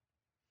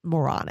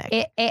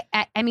moronic.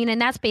 I mean, and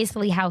that's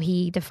basically how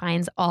he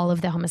defines all of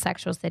the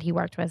homosexuals that he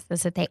worked with,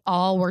 is that they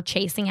all were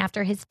chasing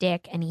after his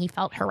dick and he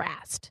felt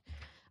harassed.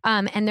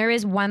 And there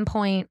is one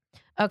point.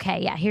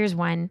 Okay, yeah, here's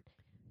one.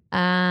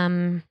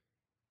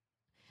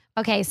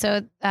 Okay,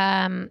 so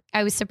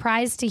I was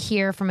surprised to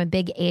hear from a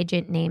big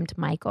agent named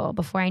Michael.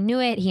 Before I knew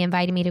it, he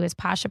invited me to his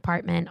posh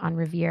apartment on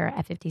Revere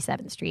at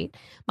 57th Street.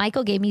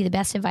 Michael gave me the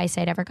best advice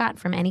I'd ever gotten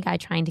from any guy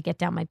trying to get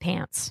down my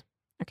pants.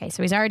 Okay,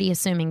 so he's already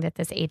assuming that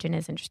this agent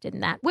is interested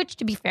in that, which,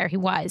 to be fair, he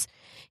was.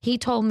 He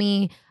told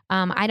me,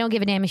 I don't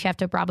give a damn if you have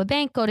to rob a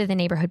bank, go to the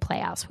neighborhood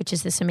playhouse, which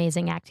is this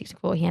amazing acting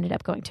school he ended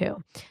up going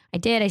to. I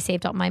did. I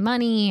saved all my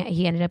money.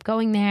 He ended up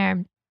going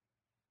there.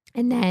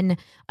 And then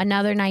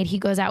another night he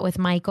goes out with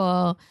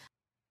Michael.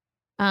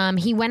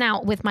 He went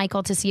out with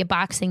Michael to see a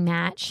boxing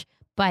match,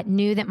 but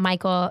knew that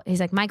Michael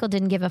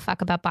didn't give a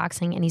fuck about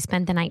boxing, and he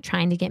spent the night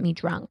trying to get me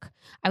drunk.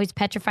 I was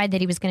petrified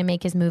that he was going to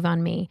make his move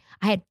on me.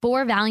 I had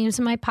 4 Valiums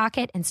in my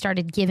pocket and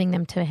started giving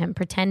them to him,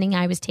 pretending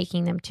I was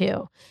taking them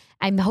too.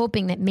 I'm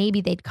hoping that maybe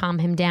they'd calm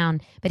him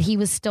down, but he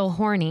was still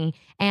horny,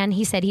 and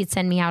he said he'd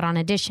send me out on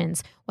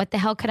auditions. What the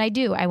hell could I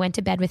do? I went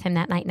to bed with him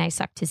that night and I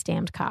sucked his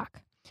damned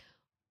cock.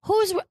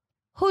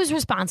 Who's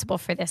responsible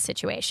for this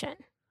situation?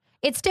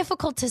 It's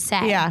difficult to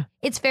say. Yeah.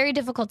 It's very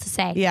difficult to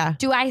say. Yeah.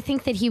 Do I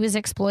think that he was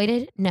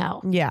exploited? No.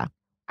 Yeah.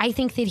 I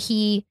think that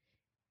he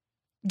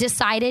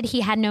decided he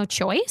had no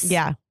choice.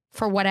 Yeah.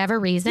 For whatever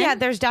reason. Yeah,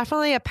 there's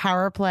definitely a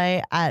power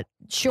play happening.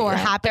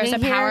 There's a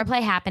power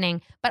play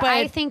happening. But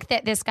I think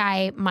that this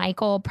guy,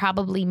 Michael,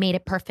 probably made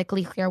it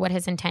perfectly clear what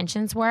his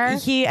intentions were.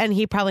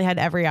 He probably had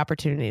every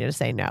opportunity to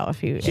say no if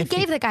he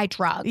gave the guy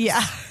drugs.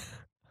 Yeah.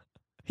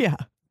 Yeah.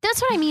 That's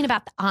what I mean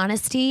about the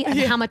honesty and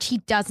how much he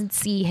doesn't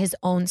see his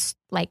own,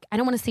 like, I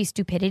don't want to say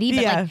stupidity,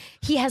 but like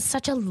he has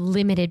such a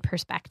limited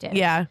perspective.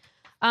 Yeah.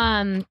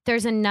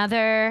 There's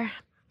another,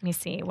 let me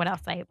see what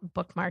else I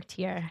bookmarked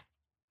here.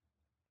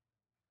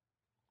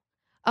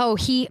 Oh,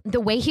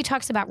 the way he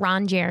talks about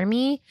Ron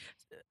Jeremy.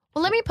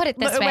 Well, let me put it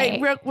this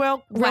way. Wait,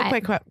 real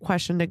quick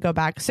question to go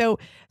back. So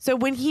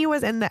when he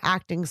was in the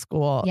acting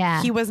school,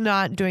 he was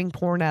not doing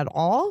porn at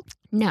all?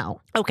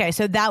 No. Okay,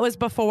 so that was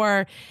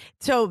before.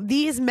 So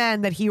these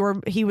men that he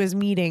was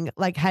meeting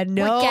like had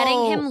no were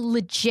getting him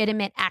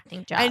legitimate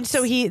acting jobs, and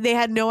so they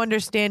had no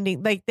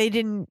understanding. Like they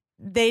didn't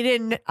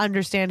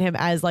understand him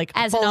as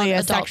fully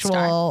a sexual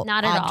star.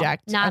 Not at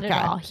object. All. Not at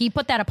all. He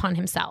put that upon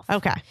himself.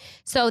 Okay.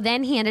 So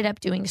then he ended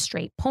up doing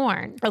straight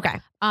porn. Okay.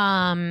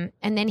 And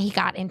then he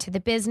got into the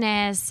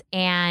business,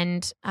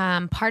 and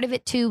part of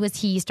it too was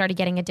he started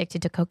getting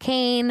addicted to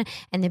cocaine,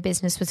 and the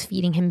business was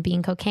feeding him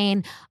being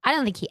cocaine. I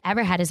don't think he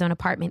ever had his own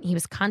apartment. He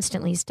was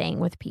constantly staying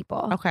with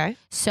people. Okay.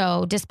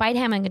 So despite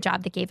having a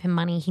job that gave him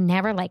money, he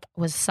never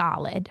was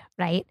solid,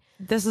 right?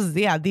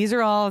 These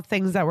are all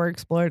things that were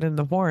explored in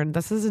the porn.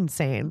 This is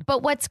insane.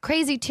 But what's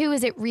crazy too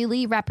is it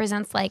really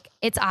represents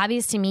it's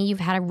obvious to me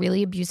you've had a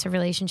really abusive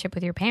relationship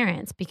with your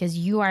parents because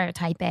you are a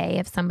type A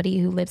of somebody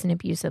who lives an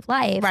abusive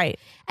life. Right.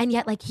 And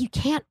yet you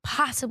can't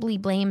possibly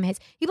blame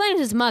he blames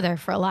his mother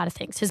for a lot of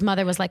things. His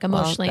mother was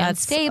emotionally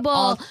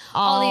unstable,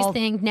 all these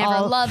things,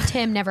 never loved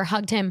him, never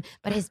hugged him,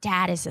 but his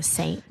dad is a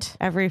saint.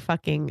 Every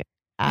fucking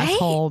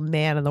asshole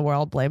man in the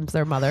world blames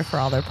their mother for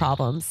all their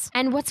problems.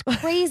 And what's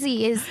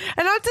crazy is,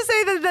 and not to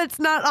say that that's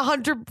not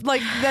 100,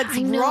 that's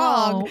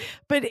wrong,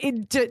 but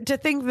to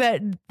think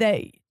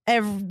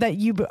that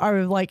you are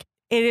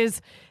it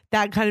is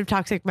that kind of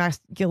toxic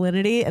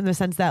masculinity in the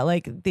sense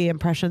that the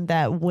impression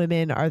that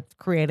women are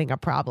creating a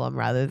problem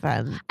rather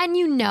than. And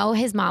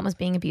his mom was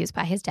being abused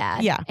by his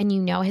dad. Yeah. And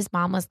his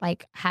mom was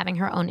having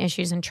her own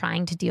issues and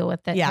trying to deal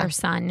with her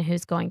son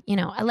who's going,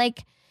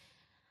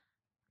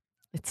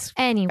 It's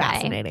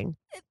fascinating.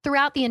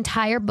 Throughout the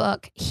entire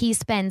book, he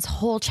spends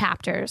whole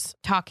chapters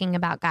talking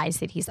about guys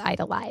that he's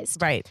idolized.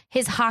 Right.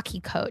 His hockey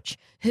coach,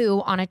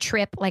 who on a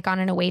trip, on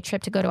an away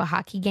trip to go to a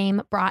hockey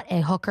game, brought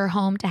a hooker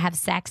home to have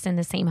sex in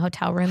the same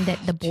hotel room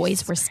that the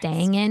boys were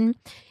staying in.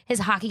 His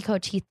hockey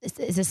coach, he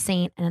is a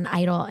saint and an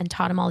idol and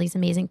taught him all these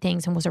amazing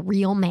things and was a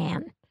real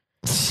man.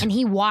 And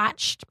he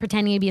watched,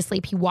 pretending to be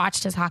asleep, he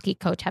watched his hockey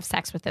coach have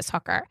sex with this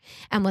hooker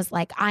and was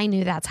like, I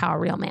knew that's how a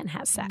real man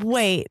has sex.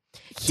 Wait,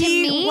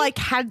 he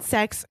had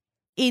sex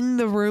in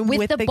the room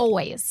with the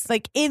boys.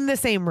 In the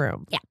same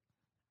room. Yeah.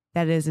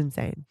 That is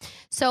insane.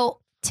 So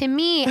to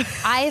me,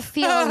 I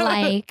feel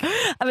like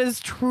that is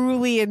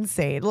truly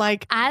insane.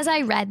 As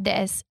I read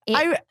this,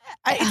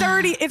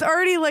 it's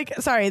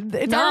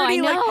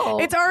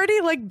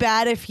already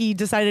bad if he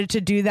decided to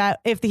do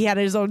that if he had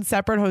his own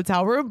separate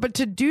hotel room, but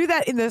to do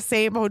that in the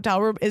same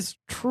hotel room is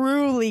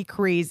truly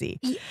crazy.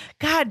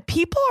 God,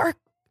 people are.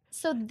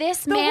 So the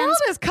world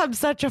has come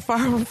such a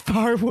far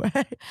way.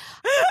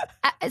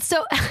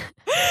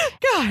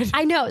 God,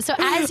 I know. So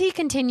as he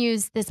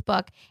continues this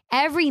book,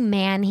 every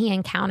man he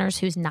encounters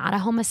who's not a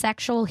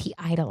homosexual, he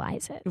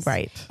idolizes.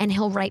 Right. And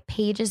he'll write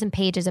pages and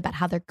pages about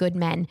how they're good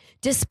men,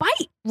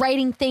 despite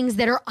writing things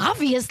that are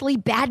obviously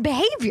bad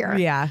behavior.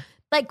 Yeah.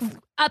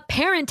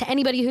 Apparent to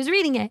anybody who's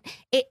reading it.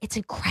 It's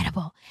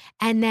incredible.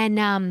 And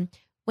then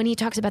when he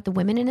talks about the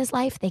women in his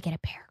life, they get a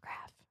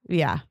paragraph.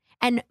 Yeah.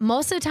 And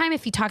most of the time,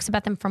 if he talks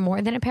about them for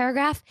more than a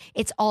paragraph,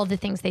 it's all the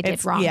things they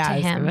did wrong to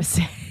him.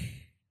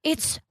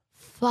 It's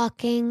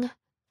fucking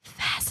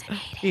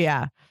fascinating.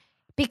 Yeah.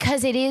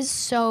 Because it is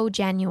so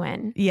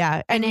genuine.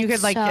 Yeah. And you could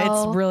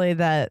it's really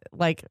that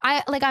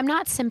I'm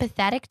not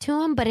sympathetic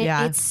to him, but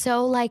it's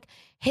so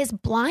his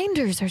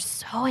blinders are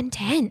so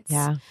intense.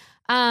 Yeah.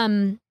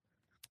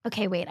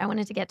 Okay, wait, I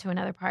wanted to get to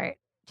another part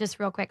just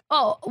real quick.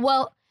 Oh,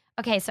 well,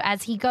 okay, so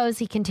as he goes,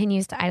 he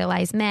continues to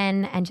idolize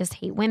men and just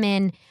hate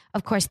women.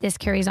 Of course, this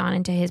carries on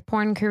into his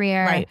porn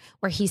career,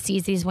 where he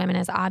sees these women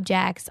as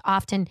objects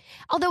often.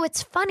 Although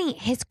it's funny,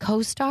 his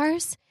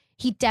co-stars,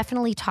 he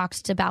definitely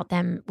talks about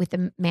them with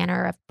a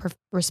manner of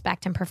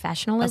respect and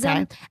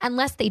professionalism,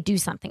 unless they do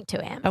something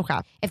to him. Okay.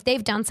 If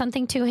they've done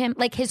something to him,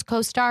 like his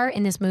co-star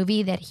in this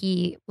movie that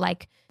he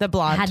the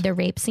blonde had the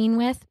rape scene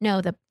with. No,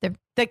 the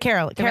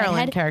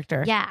Carolyn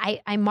character. Yeah,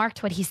 I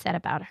marked what he said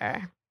about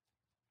her.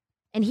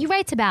 And he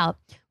writes about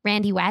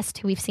Randy West,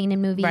 who we've seen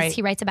in movies. Right.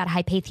 He writes about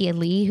Hypatia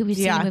Lee, who we've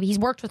seen in movies. He's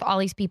worked with all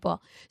these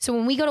people. So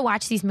when we go to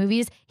watch these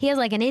movies, he has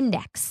an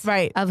index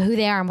of who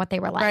they are and what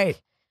they were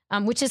like,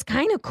 which is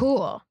kind of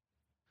cool.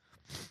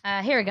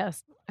 Here it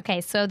goes.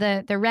 Okay, so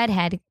the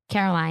redhead,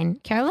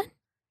 Caroline.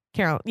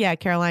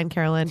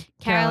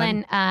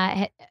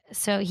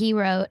 So he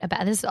wrote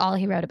about, this is all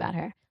he wrote about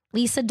her.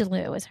 Lisa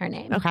DeLue is her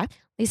name. Okay.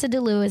 Lisa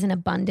DeLue is an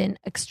abundant,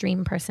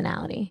 extreme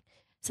personality.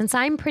 Since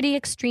I'm pretty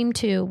extreme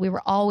too, we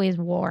were always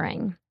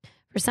warring.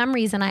 For some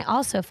reason, I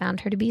also found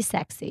her to be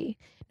sexy,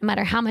 no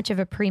matter how much of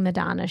a prima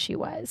donna she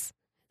was.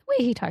 The way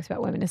he talks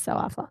about women is so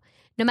awful.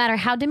 No matter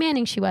how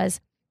demanding she was,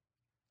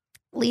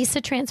 Lisa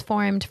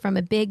transformed from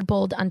a big,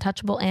 bold,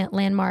 untouchable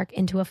landmark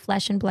into a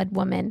flesh and blood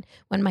woman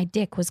when my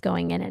dick was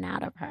going in and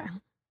out of her.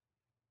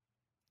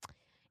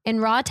 In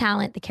Raw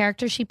Talent, the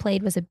character she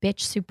played was a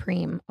bitch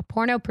supreme, a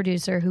porno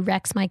producer who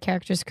wrecks my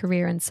character's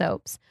career in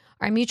soaps.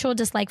 Our mutual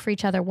dislike for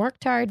each other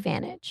worked to our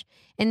advantage.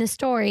 In the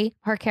story,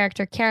 her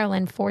character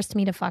Carolyn forced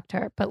me to fuck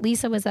her, but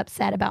Lisa was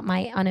upset about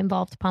my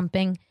uninvolved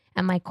pumping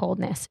and my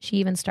coldness. She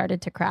even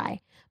started to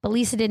cry. But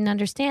Lisa didn't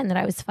understand that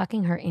I was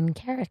fucking her in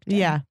character.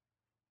 Yeah.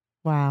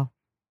 Wow.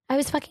 I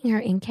was fucking her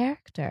in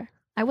character.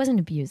 I wasn't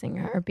abusing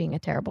her or being a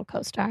terrible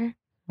co-star.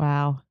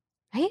 Wow.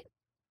 Right?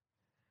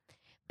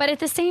 But at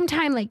the same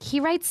time, like, he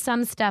writes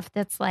some stuff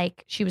that's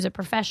like, she was a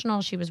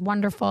professional. She was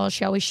wonderful.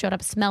 She always showed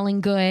up smelling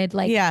good.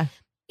 Like, yeah.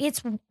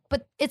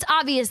 But it's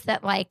obvious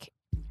that, like,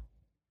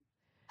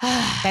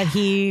 that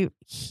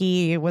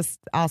he was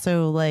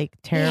also like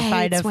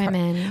terrified of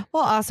women. Her.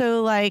 Well,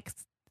 also like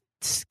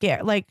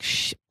scared. Like,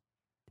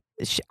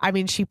 I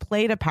mean, she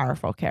played a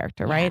powerful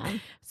character, right? Yeah.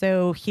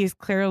 So he's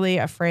clearly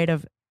afraid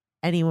of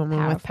any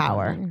woman with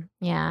power. Woman.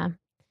 Yeah.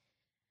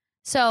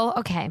 So,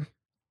 okay.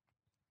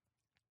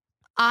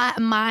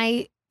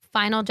 My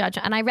final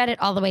judgment, and I read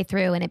it all the way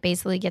through, and it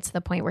basically gets to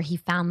the point where he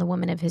found the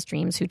woman of his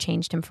dreams who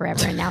changed him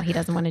forever, and now he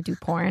doesn't want to do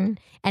porn.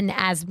 And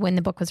as when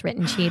the book was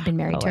written, she had been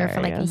married to her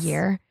for like a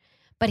year.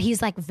 But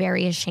he's like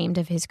very ashamed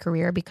of his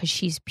career because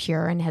she's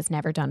pure and has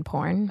never done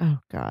porn. Oh,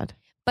 God.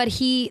 But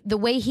the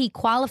way he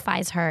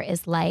qualifies her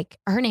is like,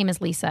 her name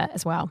is Lisa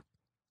as well.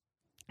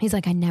 He's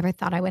like, I never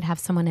thought I would have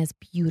someone as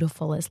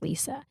beautiful as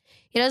Lisa.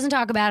 He doesn't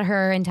talk about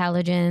her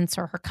intelligence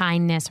or her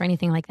kindness or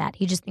anything like that.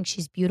 He just thinks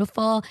she's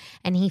beautiful.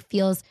 And he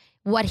feels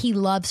what he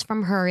loves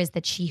from her is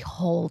that she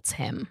holds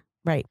him.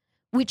 Right.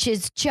 Which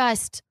is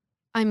just,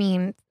 I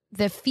mean,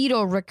 the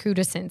fetal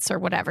recrudescence or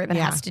whatever that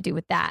has to do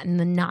with that and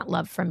the not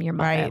love from your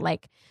mother. Right.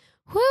 Like,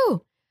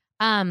 whoo.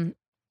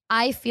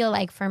 I feel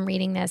like from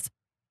reading this,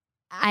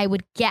 I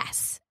would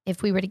guess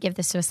if we were to give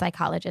this to a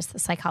psychologist, the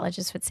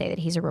psychologist would say that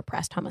he's a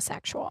repressed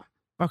homosexual.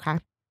 Okay.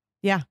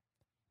 Yeah.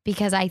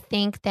 Because I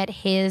think that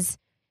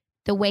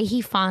the way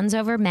he fawns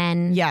over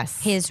men,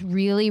 yes, his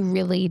really,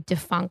 really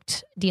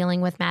defunct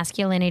dealing with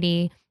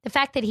masculinity, the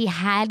fact that he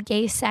had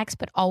gay sex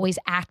but always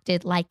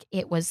acted like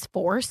it was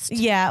forced.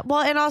 Yeah.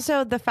 Well, and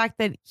also the fact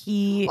that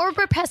or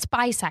repressed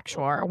bisexual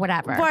or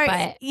whatever.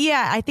 But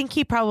yeah, I think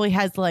he probably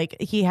has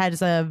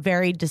a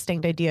very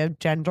distinct idea of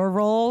gender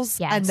roles,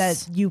 and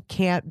that you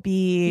can't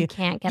be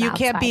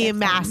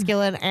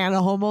masculine and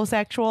a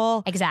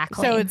homosexual.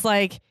 Exactly. So it's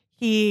like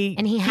he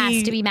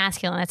has to be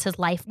masculine. That's his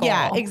life goal.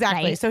 Yeah,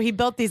 exactly. Right? So he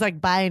built these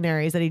like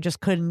binaries that he just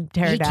couldn't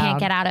tear down. He can't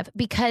get out of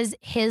because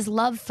his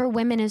love for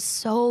women is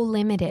so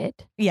limited.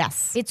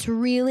 Yes. It's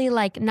really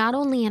like not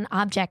only an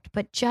object,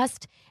 but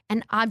just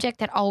an object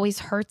that always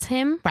hurts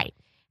him. Right.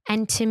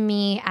 And to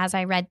me, as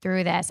I read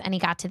through this and he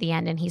got to the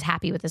end and he's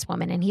happy with this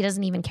woman and he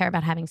doesn't even care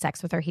about having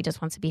sex with her. He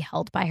just wants to be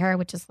held by her,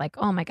 which is like,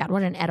 oh my God,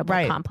 what an edible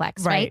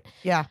complex, right?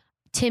 Yeah.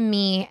 To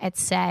me, it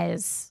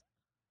says...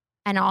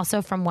 And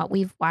also from what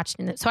we've watched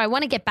in it. So I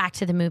want to get back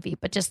to the movie,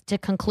 but just to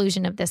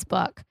conclusion of this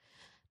book,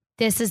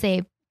 this is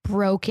a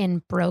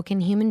broken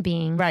human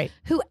being. Right.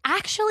 Who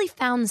actually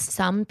found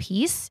some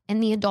peace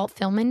in the adult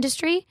film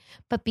industry,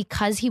 but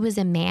because he was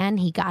a man,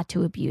 he got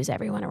to abuse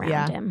everyone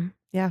around him.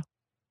 Yeah.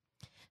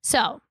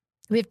 So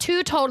we have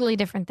two totally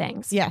different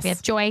things. Yes. We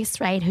have Joyce,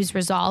 right, who's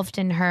resolved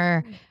in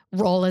her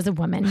role as a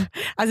woman.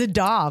 As a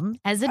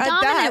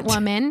dominant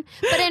woman,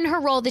 but in her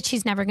role that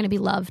she's never going to be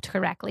loved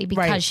correctly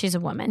because she's a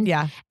woman.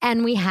 Yeah.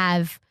 And we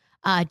have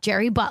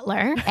Jerry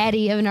Butler,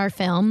 Eddie in our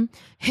film,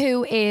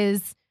 who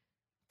is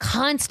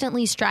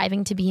constantly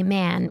striving to be a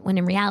man when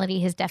in reality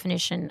his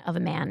definition of a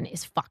man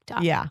is fucked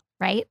up. Yeah.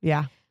 Right?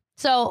 Yeah.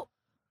 So,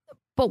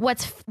 but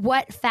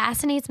what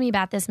fascinates me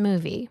about this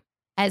movie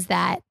is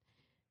that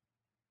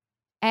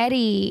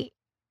Eddie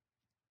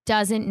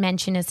doesn't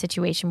mention a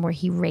situation where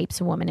he rapes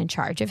a woman in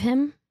charge of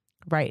him.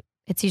 Right.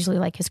 It's usually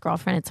like his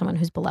girlfriend. It's someone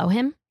who's below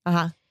him.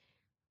 Uh-huh.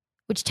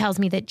 Which tells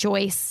me that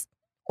Joyce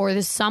or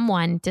the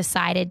someone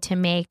decided to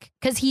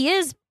because he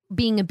is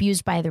being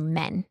abused by other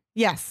men.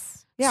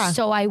 Yes. Yeah.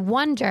 So I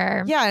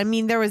wonder. Yeah. I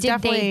mean, there was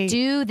did they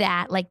do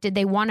that? Like, did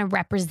they want to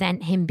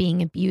represent him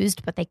being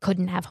abused, but they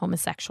couldn't have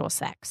homosexual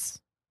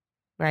sex?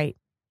 Right.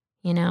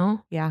 You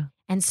know? Yeah.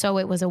 And so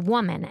it was a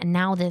woman. And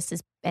now this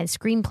is a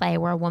screenplay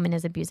where a woman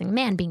is abusing a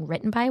man being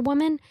written by a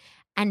woman.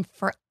 And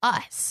for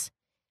us,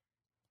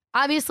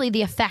 obviously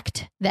the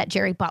effect that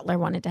Jerry Butler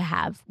wanted to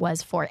have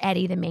was for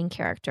Eddie, the main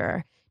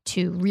character,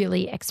 to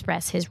really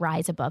express his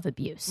rise above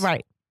abuse.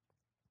 Right.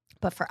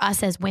 But for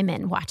us as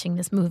women watching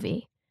this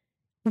movie,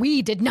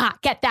 we did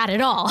not get that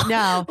at all.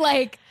 No.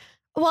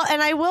 Well,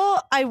 and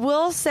I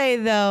will say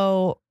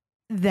though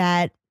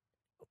that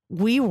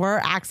we were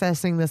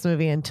accessing this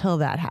movie until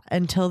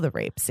the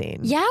rape scene.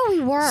 Yeah, we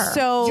were.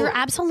 So you're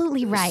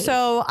absolutely right.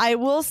 So I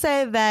will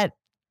say that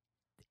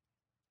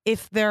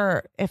if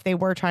they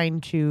were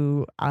trying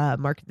to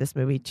market this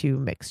movie to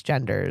mixed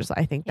genders,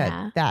 I think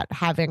that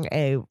having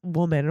a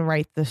woman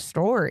write the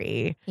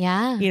story,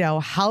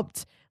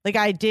 helped. Like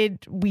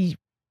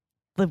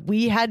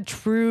we had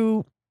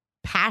true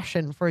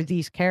passion for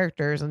these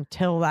characters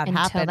until that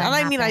happened. And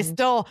I mean, I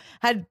still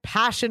had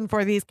passion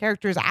for these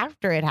characters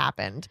after it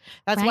happened.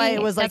 That's why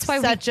it was like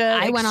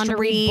I went on to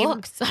read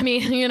books. I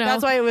mean, you know,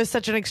 that's why it was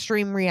such an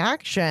extreme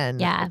reaction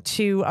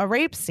to a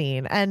rape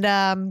scene.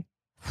 And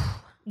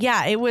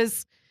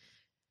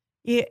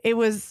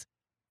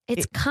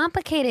it's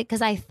complicated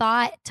because I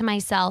thought to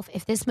myself,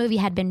 if this movie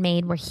had been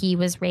made where he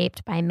was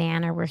raped by a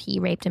man or where he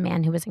raped a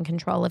man who was in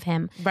control of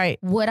him, right,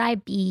 would I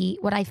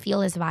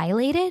feel as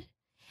violated?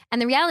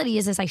 And the reality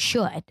is I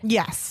should.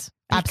 Yes,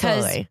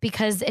 absolutely.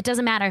 Because it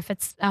doesn't matter if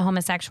it's a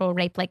homosexual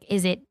rape. Like,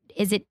 is it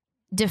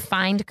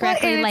defined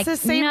correctly? Well, like,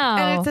 it's the same, no.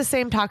 and it's the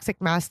same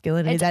toxic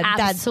masculinity that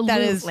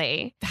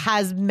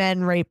has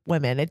men rape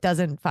women. It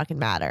doesn't fucking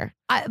matter.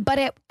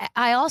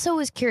 I also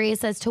was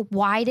curious as to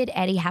why did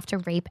Eddie have to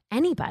rape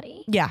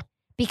anybody? Yeah,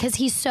 because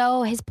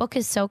his book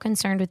is so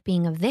concerned with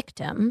being a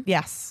victim.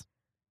 Yes.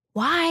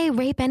 Why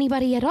rape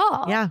anybody at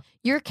all? Yeah,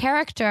 your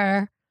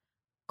character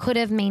could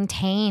have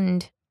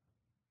maintained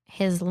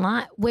his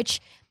line,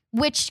 which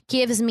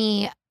gives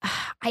me,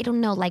 I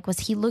don't know, like, was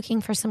he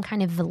looking for some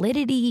kind of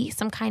validity,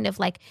 some kind of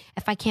like,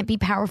 if I can't be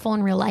powerful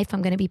in real life,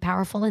 I'm going to be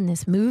powerful in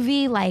this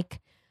movie, like,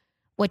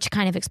 which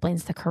kind of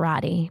explains the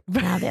karate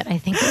now that I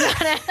think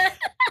about it.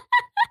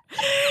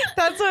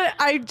 That's what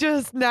I'm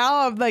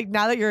like,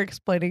 now that you're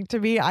explaining to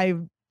me,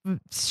 I'm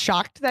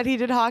shocked that he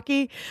did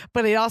hockey,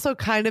 but it also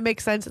kind of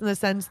makes sense in the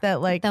sense that,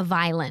 like, the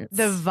violence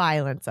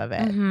of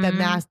it,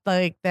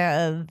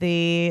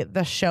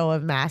 the show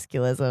of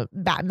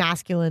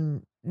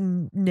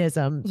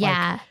masculinism,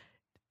 yeah, like,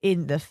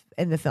 in the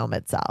film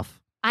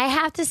itself. I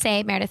have to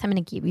say, Meredith, I'm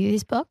going to give you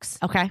these books.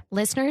 Okay,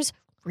 listeners,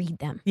 read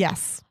them.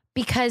 Yes,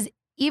 because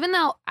even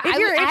though if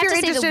you're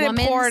interested in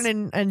porn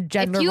and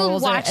gender if you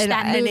roles watched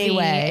that movie,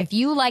 anyway, if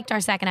you liked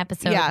our second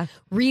episode,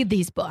 read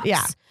these books.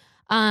 Yeah.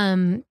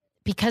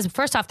 Because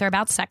first off, they're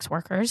about sex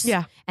workers.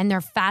 Yeah. And they're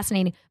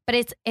fascinating.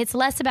 But it's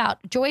less about,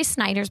 Joyce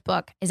Snyder's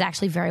book is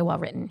actually very well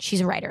written.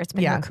 She's a writer. It's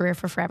been her career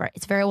for forever.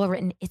 It's very well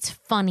written. It's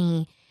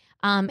funny.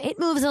 It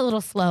moves a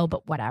little slow,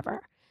 but whatever.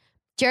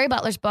 Jerry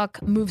Butler's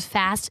book moves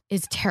fast,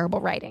 is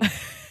terrible writing.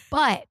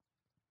 But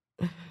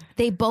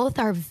they both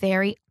are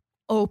very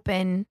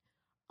open,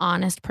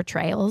 honest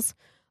portrayals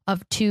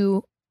of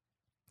two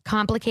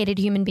complicated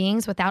human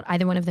beings without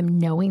either one of them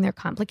knowing they're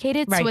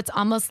complicated. Right. So it's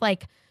almost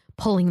like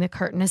pulling the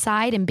curtain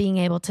aside and being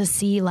able to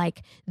see,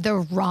 like, the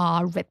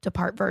raw, ripped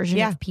apart version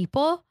of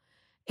people.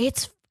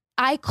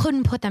 I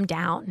couldn't put them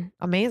down.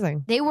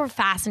 Amazing. They were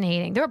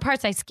fascinating. There were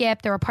parts I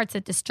skipped. There were parts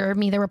that disturbed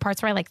me. There were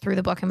parts where I, like, threw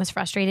the book and was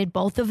frustrated.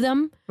 Both of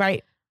them.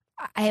 Right.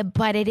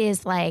 But it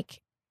is like,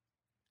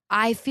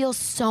 I feel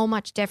so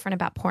much different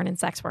about porn and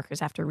sex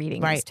workers after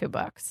reading these two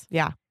books.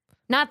 Yeah.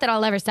 Not that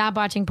I'll ever stop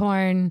watching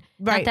porn.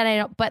 Right. Not that I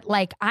don't, but,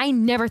 like, I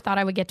never thought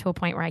I would get to a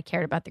point where I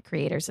cared about the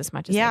creators as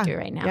much as I do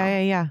right now.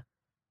 Yeah.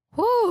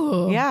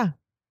 Whoo. Yeah.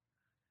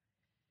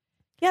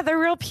 Yeah, they're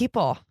real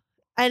people.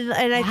 And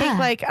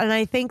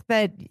I think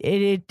that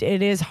it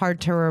is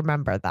hard to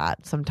remember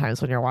that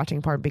sometimes when you're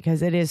watching porn,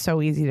 because it is so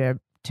easy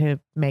to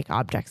make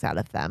objects out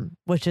of them,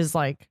 which is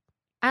like.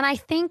 And I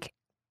think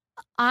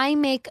I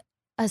make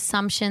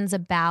assumptions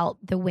about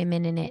the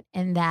women in it,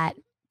 and that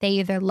they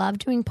either love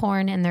doing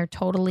porn and they're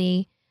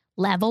totally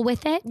level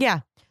with it. Yeah.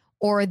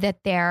 Or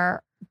that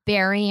they're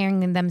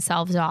burying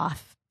themselves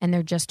off and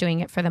they're just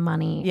doing it for the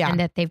money. Yeah. And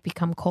that they've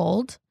become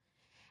cold.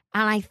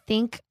 And I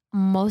think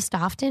most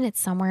often it's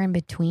somewhere in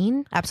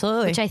between.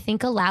 Absolutely. Which I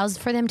think allows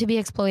for them to be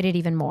exploited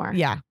even more.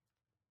 Yeah.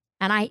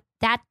 And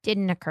that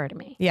didn't occur to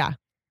me. Yeah.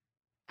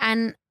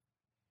 And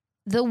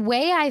the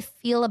way I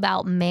feel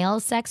about male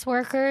sex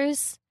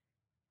workers,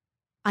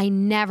 I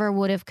never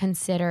would have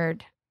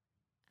considered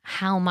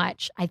how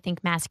much I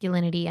think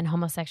masculinity and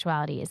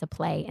homosexuality is a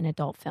play in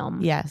adult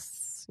film.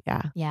 Yes.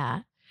 Yeah. Yeah.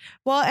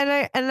 Well,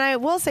 and I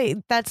will say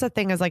that's the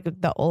thing, is like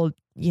the old,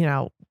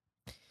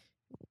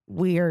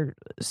 we're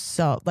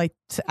so, like,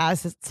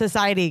 as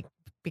society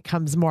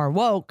becomes more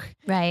woke,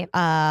 right?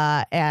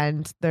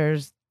 And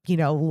there's,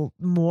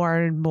 more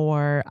and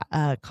more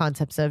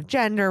concepts of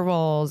gender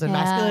roles and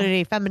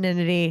masculinity,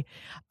 femininity,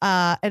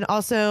 and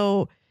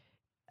also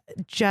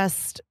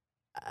just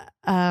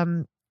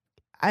I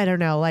don't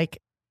know,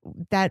 like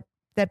that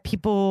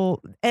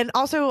people, and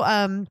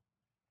also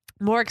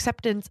more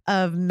acceptance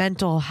of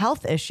mental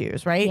health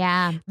issues, right?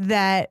 Yeah.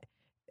 That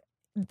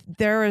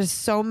there is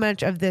so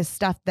much of this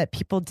stuff that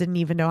people didn't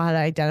even know how to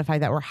identify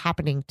that were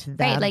happening to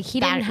them. Right. Like, he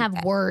didn't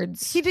have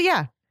words. He did,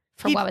 yeah.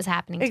 For what was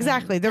happening to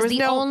exactly. him. There was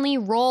the only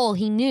role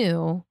he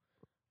knew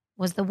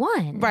was the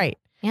one. Right.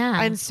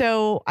 Yeah. And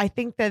so I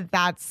think that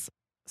that's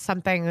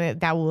something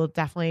that will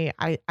definitely,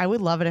 I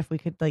would love it if we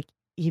could, like,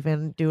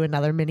 even do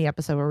another mini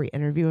episode where we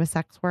interview a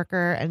sex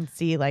worker and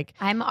see, like,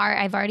 I've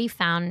already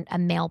found a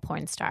male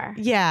porn star.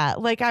 Yeah.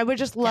 Like, I would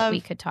just love, that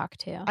we could talk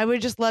to. I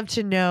would just love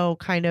to know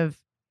kind of,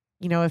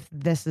 if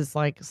this is,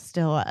 like,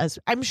 still, as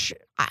I'm sure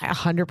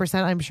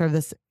 100%, I'm sure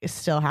this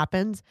still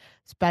happens,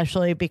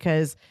 especially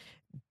because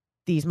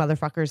these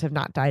motherfuckers have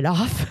not died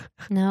off.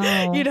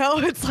 No. You know,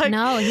 it's like,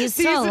 no, he's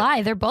still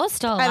alive. They're both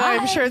still alive.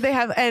 and I'm sure they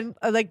have. And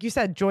like you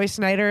said, Joyce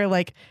Snyder,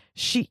 like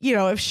she, you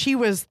know, if she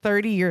was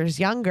 30 years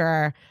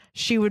younger,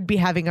 she would be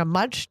having a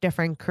much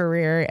different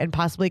career and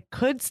possibly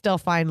could still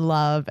find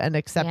love and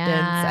acceptance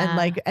and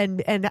like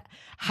and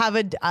have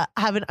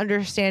an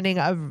understanding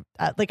of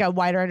like a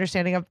wider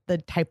understanding of the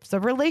types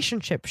of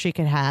relationships she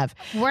could have.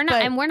 We're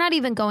not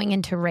even going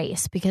into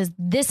race because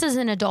this is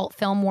an adult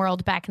film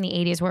world back in the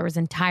 80s where it was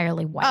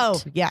entirely white. Oh,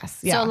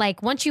 yes. Yeah. So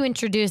like once you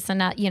introduce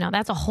you know,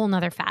 that's a whole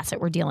nother facet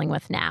we're dealing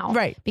with now.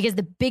 Right. Because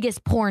the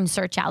biggest porn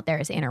search out there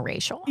is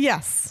interracial.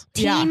 Yes.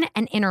 Teen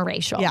and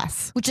interracial.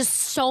 Yes. Which is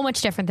so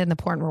much different than the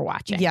porn we're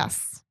watching.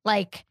 Yes.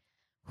 Like,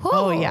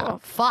 oh yeah.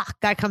 Fuck.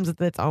 That comes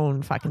with its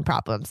own fucking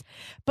problems.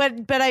 But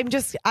I'm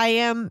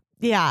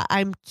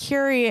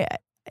curious.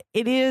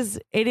 It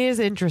is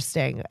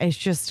interesting. It's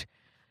just,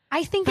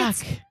 I think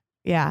it's,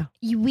 yeah.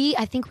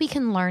 I think we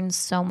can learn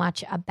so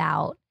much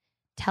about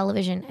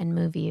television and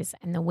movies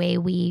and the way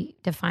we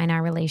define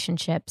our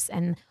relationships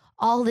and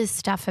all this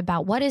stuff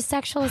about what is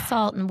sexual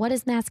assault and what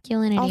is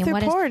masculinity All and through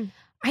what porn. is.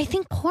 I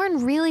think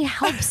porn really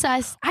helps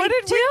us. I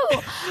do.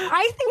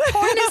 I think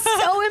porn is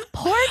so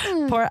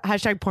important.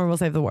 Hashtag porn will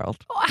save the world.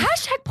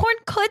 Hashtag porn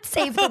could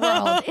save the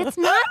world. It's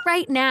not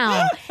right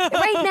now.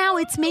 Right now,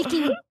 it's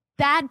making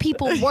bad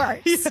people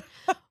worse. Yeah.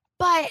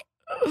 But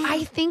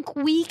I think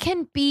we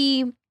can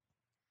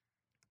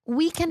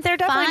there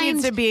definitely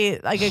needs to be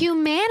like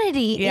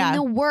humanity in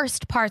the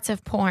worst parts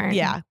of porn.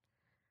 Yeah.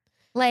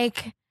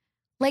 Like,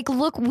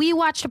 look, we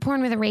watched a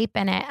porn with a rape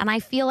in it, and I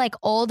feel like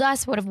old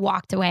us would have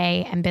walked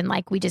away and been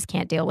like, we just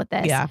can't deal with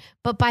this. Yeah.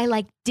 But by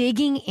like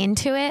digging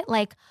into it,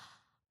 like,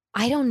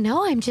 I don't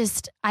know.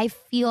 I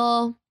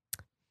feel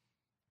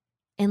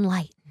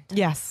enlightened.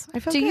 Yes. I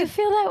feel Do good. you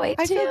feel that way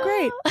too? I feel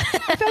great.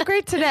 I feel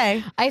great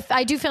today.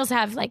 I do feel to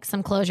have like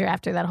some closure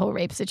after that whole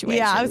rape situation.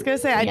 Yeah, I was going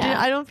to say,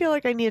 I don't feel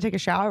like I need to take a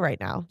shower right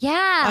now.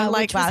 Yeah,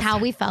 Unlike which was how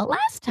we felt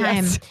last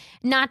time. Yes.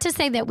 Not to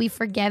say that we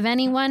forgive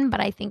anyone, but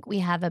I think we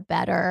have a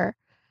better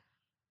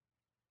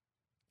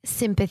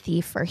sympathy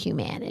for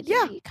humanity,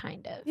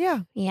 kind of. Yeah.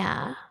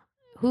 Yeah.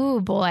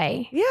 Ooh,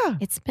 boy. Yeah.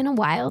 It's been a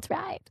wild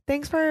ride.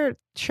 Thanks for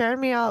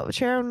sharing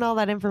all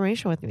that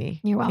information with me.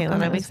 You're welcome.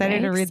 Caitlin. I'm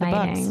excited to read the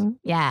books.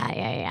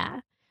 Yeah.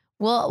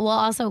 We'll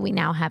also, we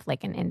now have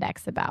like an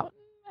index about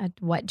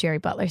what Jerry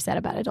Butler said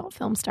about adult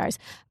film stars.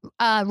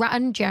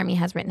 Ron Jeremy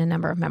has written a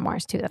number of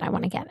memoirs too that I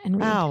want to get and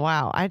read. Oh,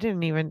 wow. I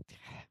didn't even.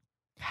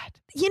 God.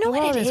 You know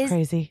what it is?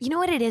 Crazy. You know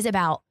what it is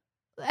about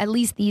at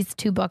least these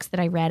two books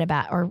that I read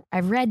about, or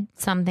I've read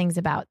some things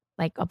about,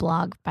 like a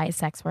blog by a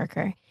sex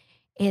worker,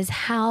 is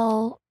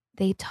how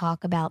they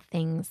talk about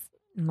things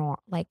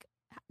like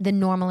the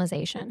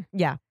normalization.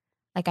 Yeah.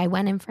 Like I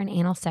went in for an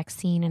anal sex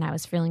scene and I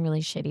was feeling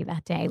really shitty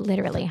that day.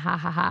 Literally, ha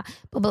ha ha.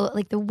 But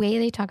like the way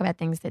they talk about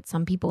things that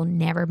some people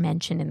never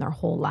mention in their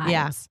whole lives.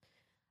 Yeah.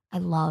 I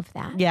love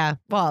that. Yeah.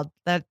 Well,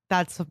 that's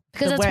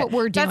because that's what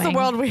we're doing. That's the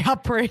world we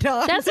operate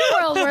on. That's the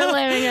world we're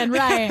living in,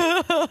 right?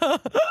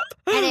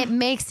 And it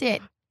makes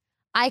it,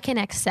 I can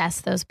access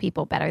those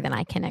people better than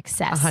I can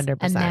access 100%.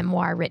 a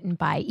memoir written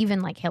by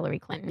even like Hillary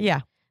Clinton.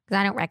 Yeah.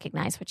 Because I don't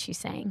recognize what she's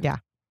saying. Yeah.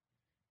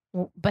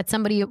 But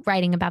somebody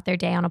writing about their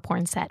day on a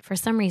porn set, for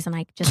some reason,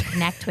 I just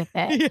connect with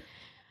it. Yeah.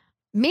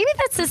 Maybe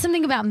that says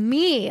something about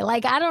me.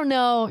 Like, I don't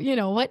know,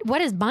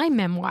 what is my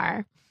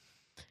memoir?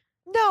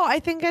 No, I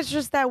think it's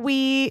just that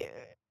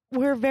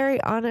we're very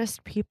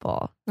honest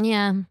people.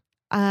 Yeah.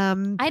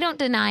 I don't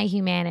deny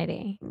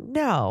humanity.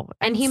 No.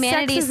 And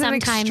humanity sex is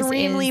sometimes an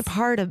extremely is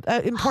important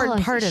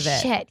part of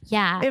it. Shit,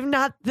 yeah. If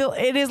not,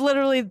 it is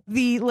literally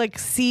the like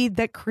seed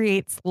that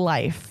creates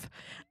life.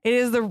 It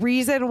is the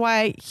reason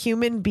why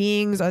human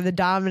beings are the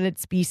dominant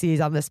species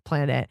on this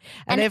planet.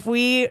 And if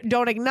we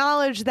don't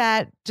acknowledge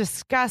that,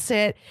 discuss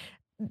it,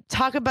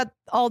 talk about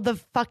all the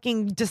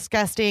fucking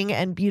disgusting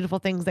and beautiful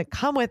things that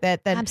come with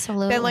it, then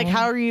absolutely. Then like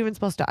how are you even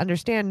supposed to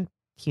understand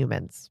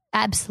humans?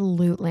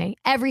 Absolutely.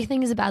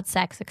 Everything is about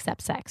sex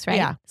except sex, right?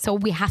 Yeah. So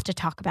we have to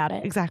talk about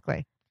it.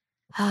 Exactly.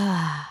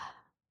 I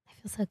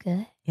feel so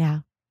good.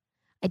 Yeah.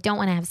 I don't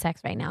want to have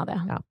sex right now, though.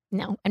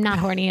 No, I'm not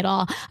horny at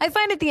all. I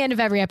find at the end of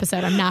every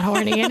episode, I'm not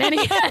horny in any.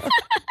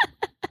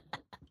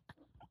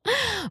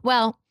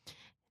 Well,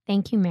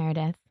 thank you,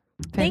 Meredith,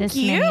 for this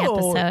mini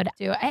episode.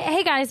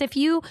 Hey, guys, if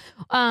you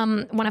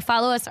want to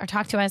follow us or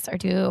talk to us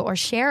or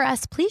share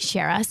us, please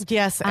share us.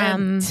 Yes.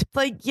 And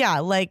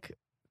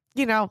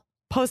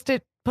post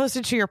it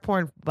to your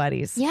porn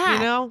buddies.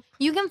 Yeah.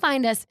 You can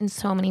find us in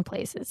so many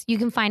places. You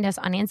can find us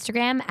on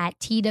Instagram at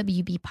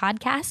TWB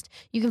Podcast.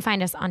 You can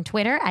find us on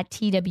Twitter at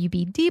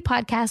TWBD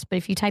Podcast. But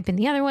if you type in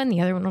the other one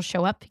will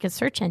show up because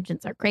search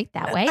engines are great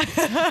that way.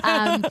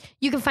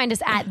 You can find us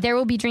at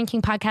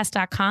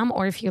therewillbedrinkingpodcast.com,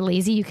 or if you're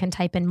lazy, you can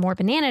type in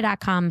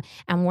morebanana.com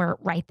and we're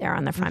right there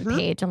on the front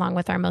page along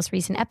with our most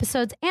recent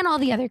episodes and all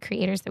the other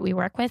creators that we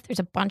work with. There's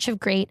a bunch of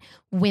great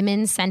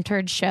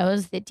women-centered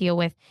shows that deal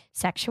with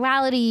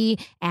sexuality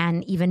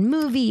and even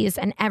movies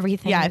and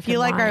everything. Yeah, if you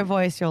like our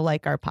voice, you'll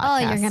like our podcast. Oh,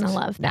 you're going to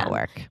love that.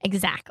 Network.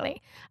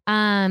 Exactly.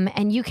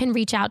 And you can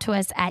reach out to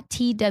us at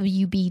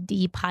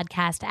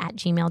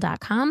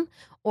twbdpodcast@gmail.com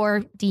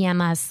or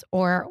DM us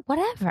or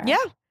whatever. Yeah.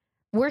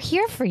 We're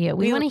here for you.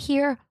 We want to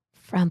hear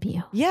from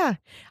you. Yeah.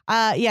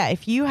 Yeah.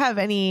 If you have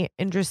any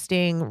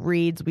interesting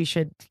reads we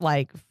should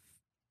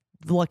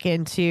look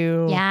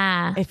into.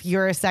 Yeah. If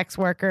you're a sex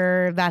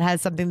worker that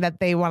has something that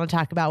they want to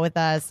talk about with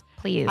us,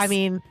 please. I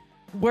mean,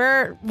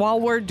 while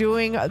we're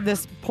doing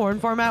this porn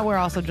format, we're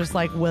also just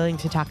willing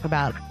to talk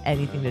about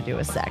anything to do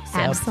with sex. So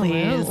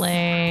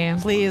absolutely.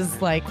 Please,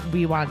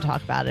 we want to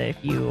talk about it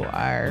if you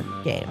are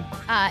game.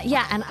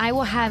 Yeah, and I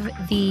will have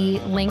the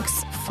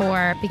links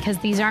because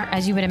these are,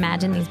 as you would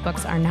imagine, these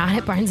books are not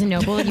at Barnes &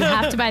 Noble. You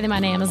have to buy them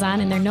on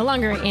Amazon, and they're no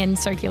longer in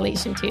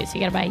circulation too, so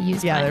you got to buy a used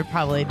one. Yeah, they're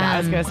probably not. I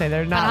was going to say,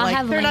 they're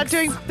not they're not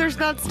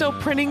still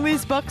printing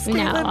these books,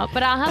 Caitlin. No,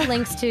 but I'll have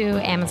links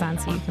to Amazon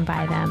so you can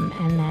buy them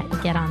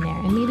and get on there.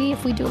 And maybe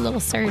if we do a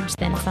little surge,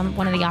 then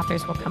one of the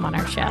authors will come on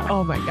our show.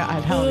 Oh my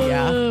God, hell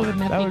yeah. Wouldn't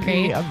that be would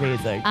great? Be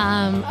amazing.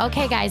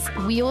 Okay, guys,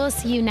 we will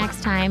see you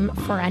next time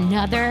for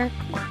another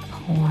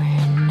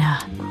porn.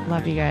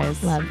 Love you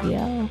guys. Love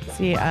you.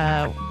 See,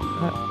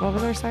 what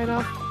was our sign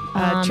off?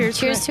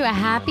 Cheers to a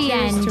happy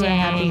ending. Cheers to a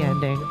happy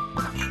ending.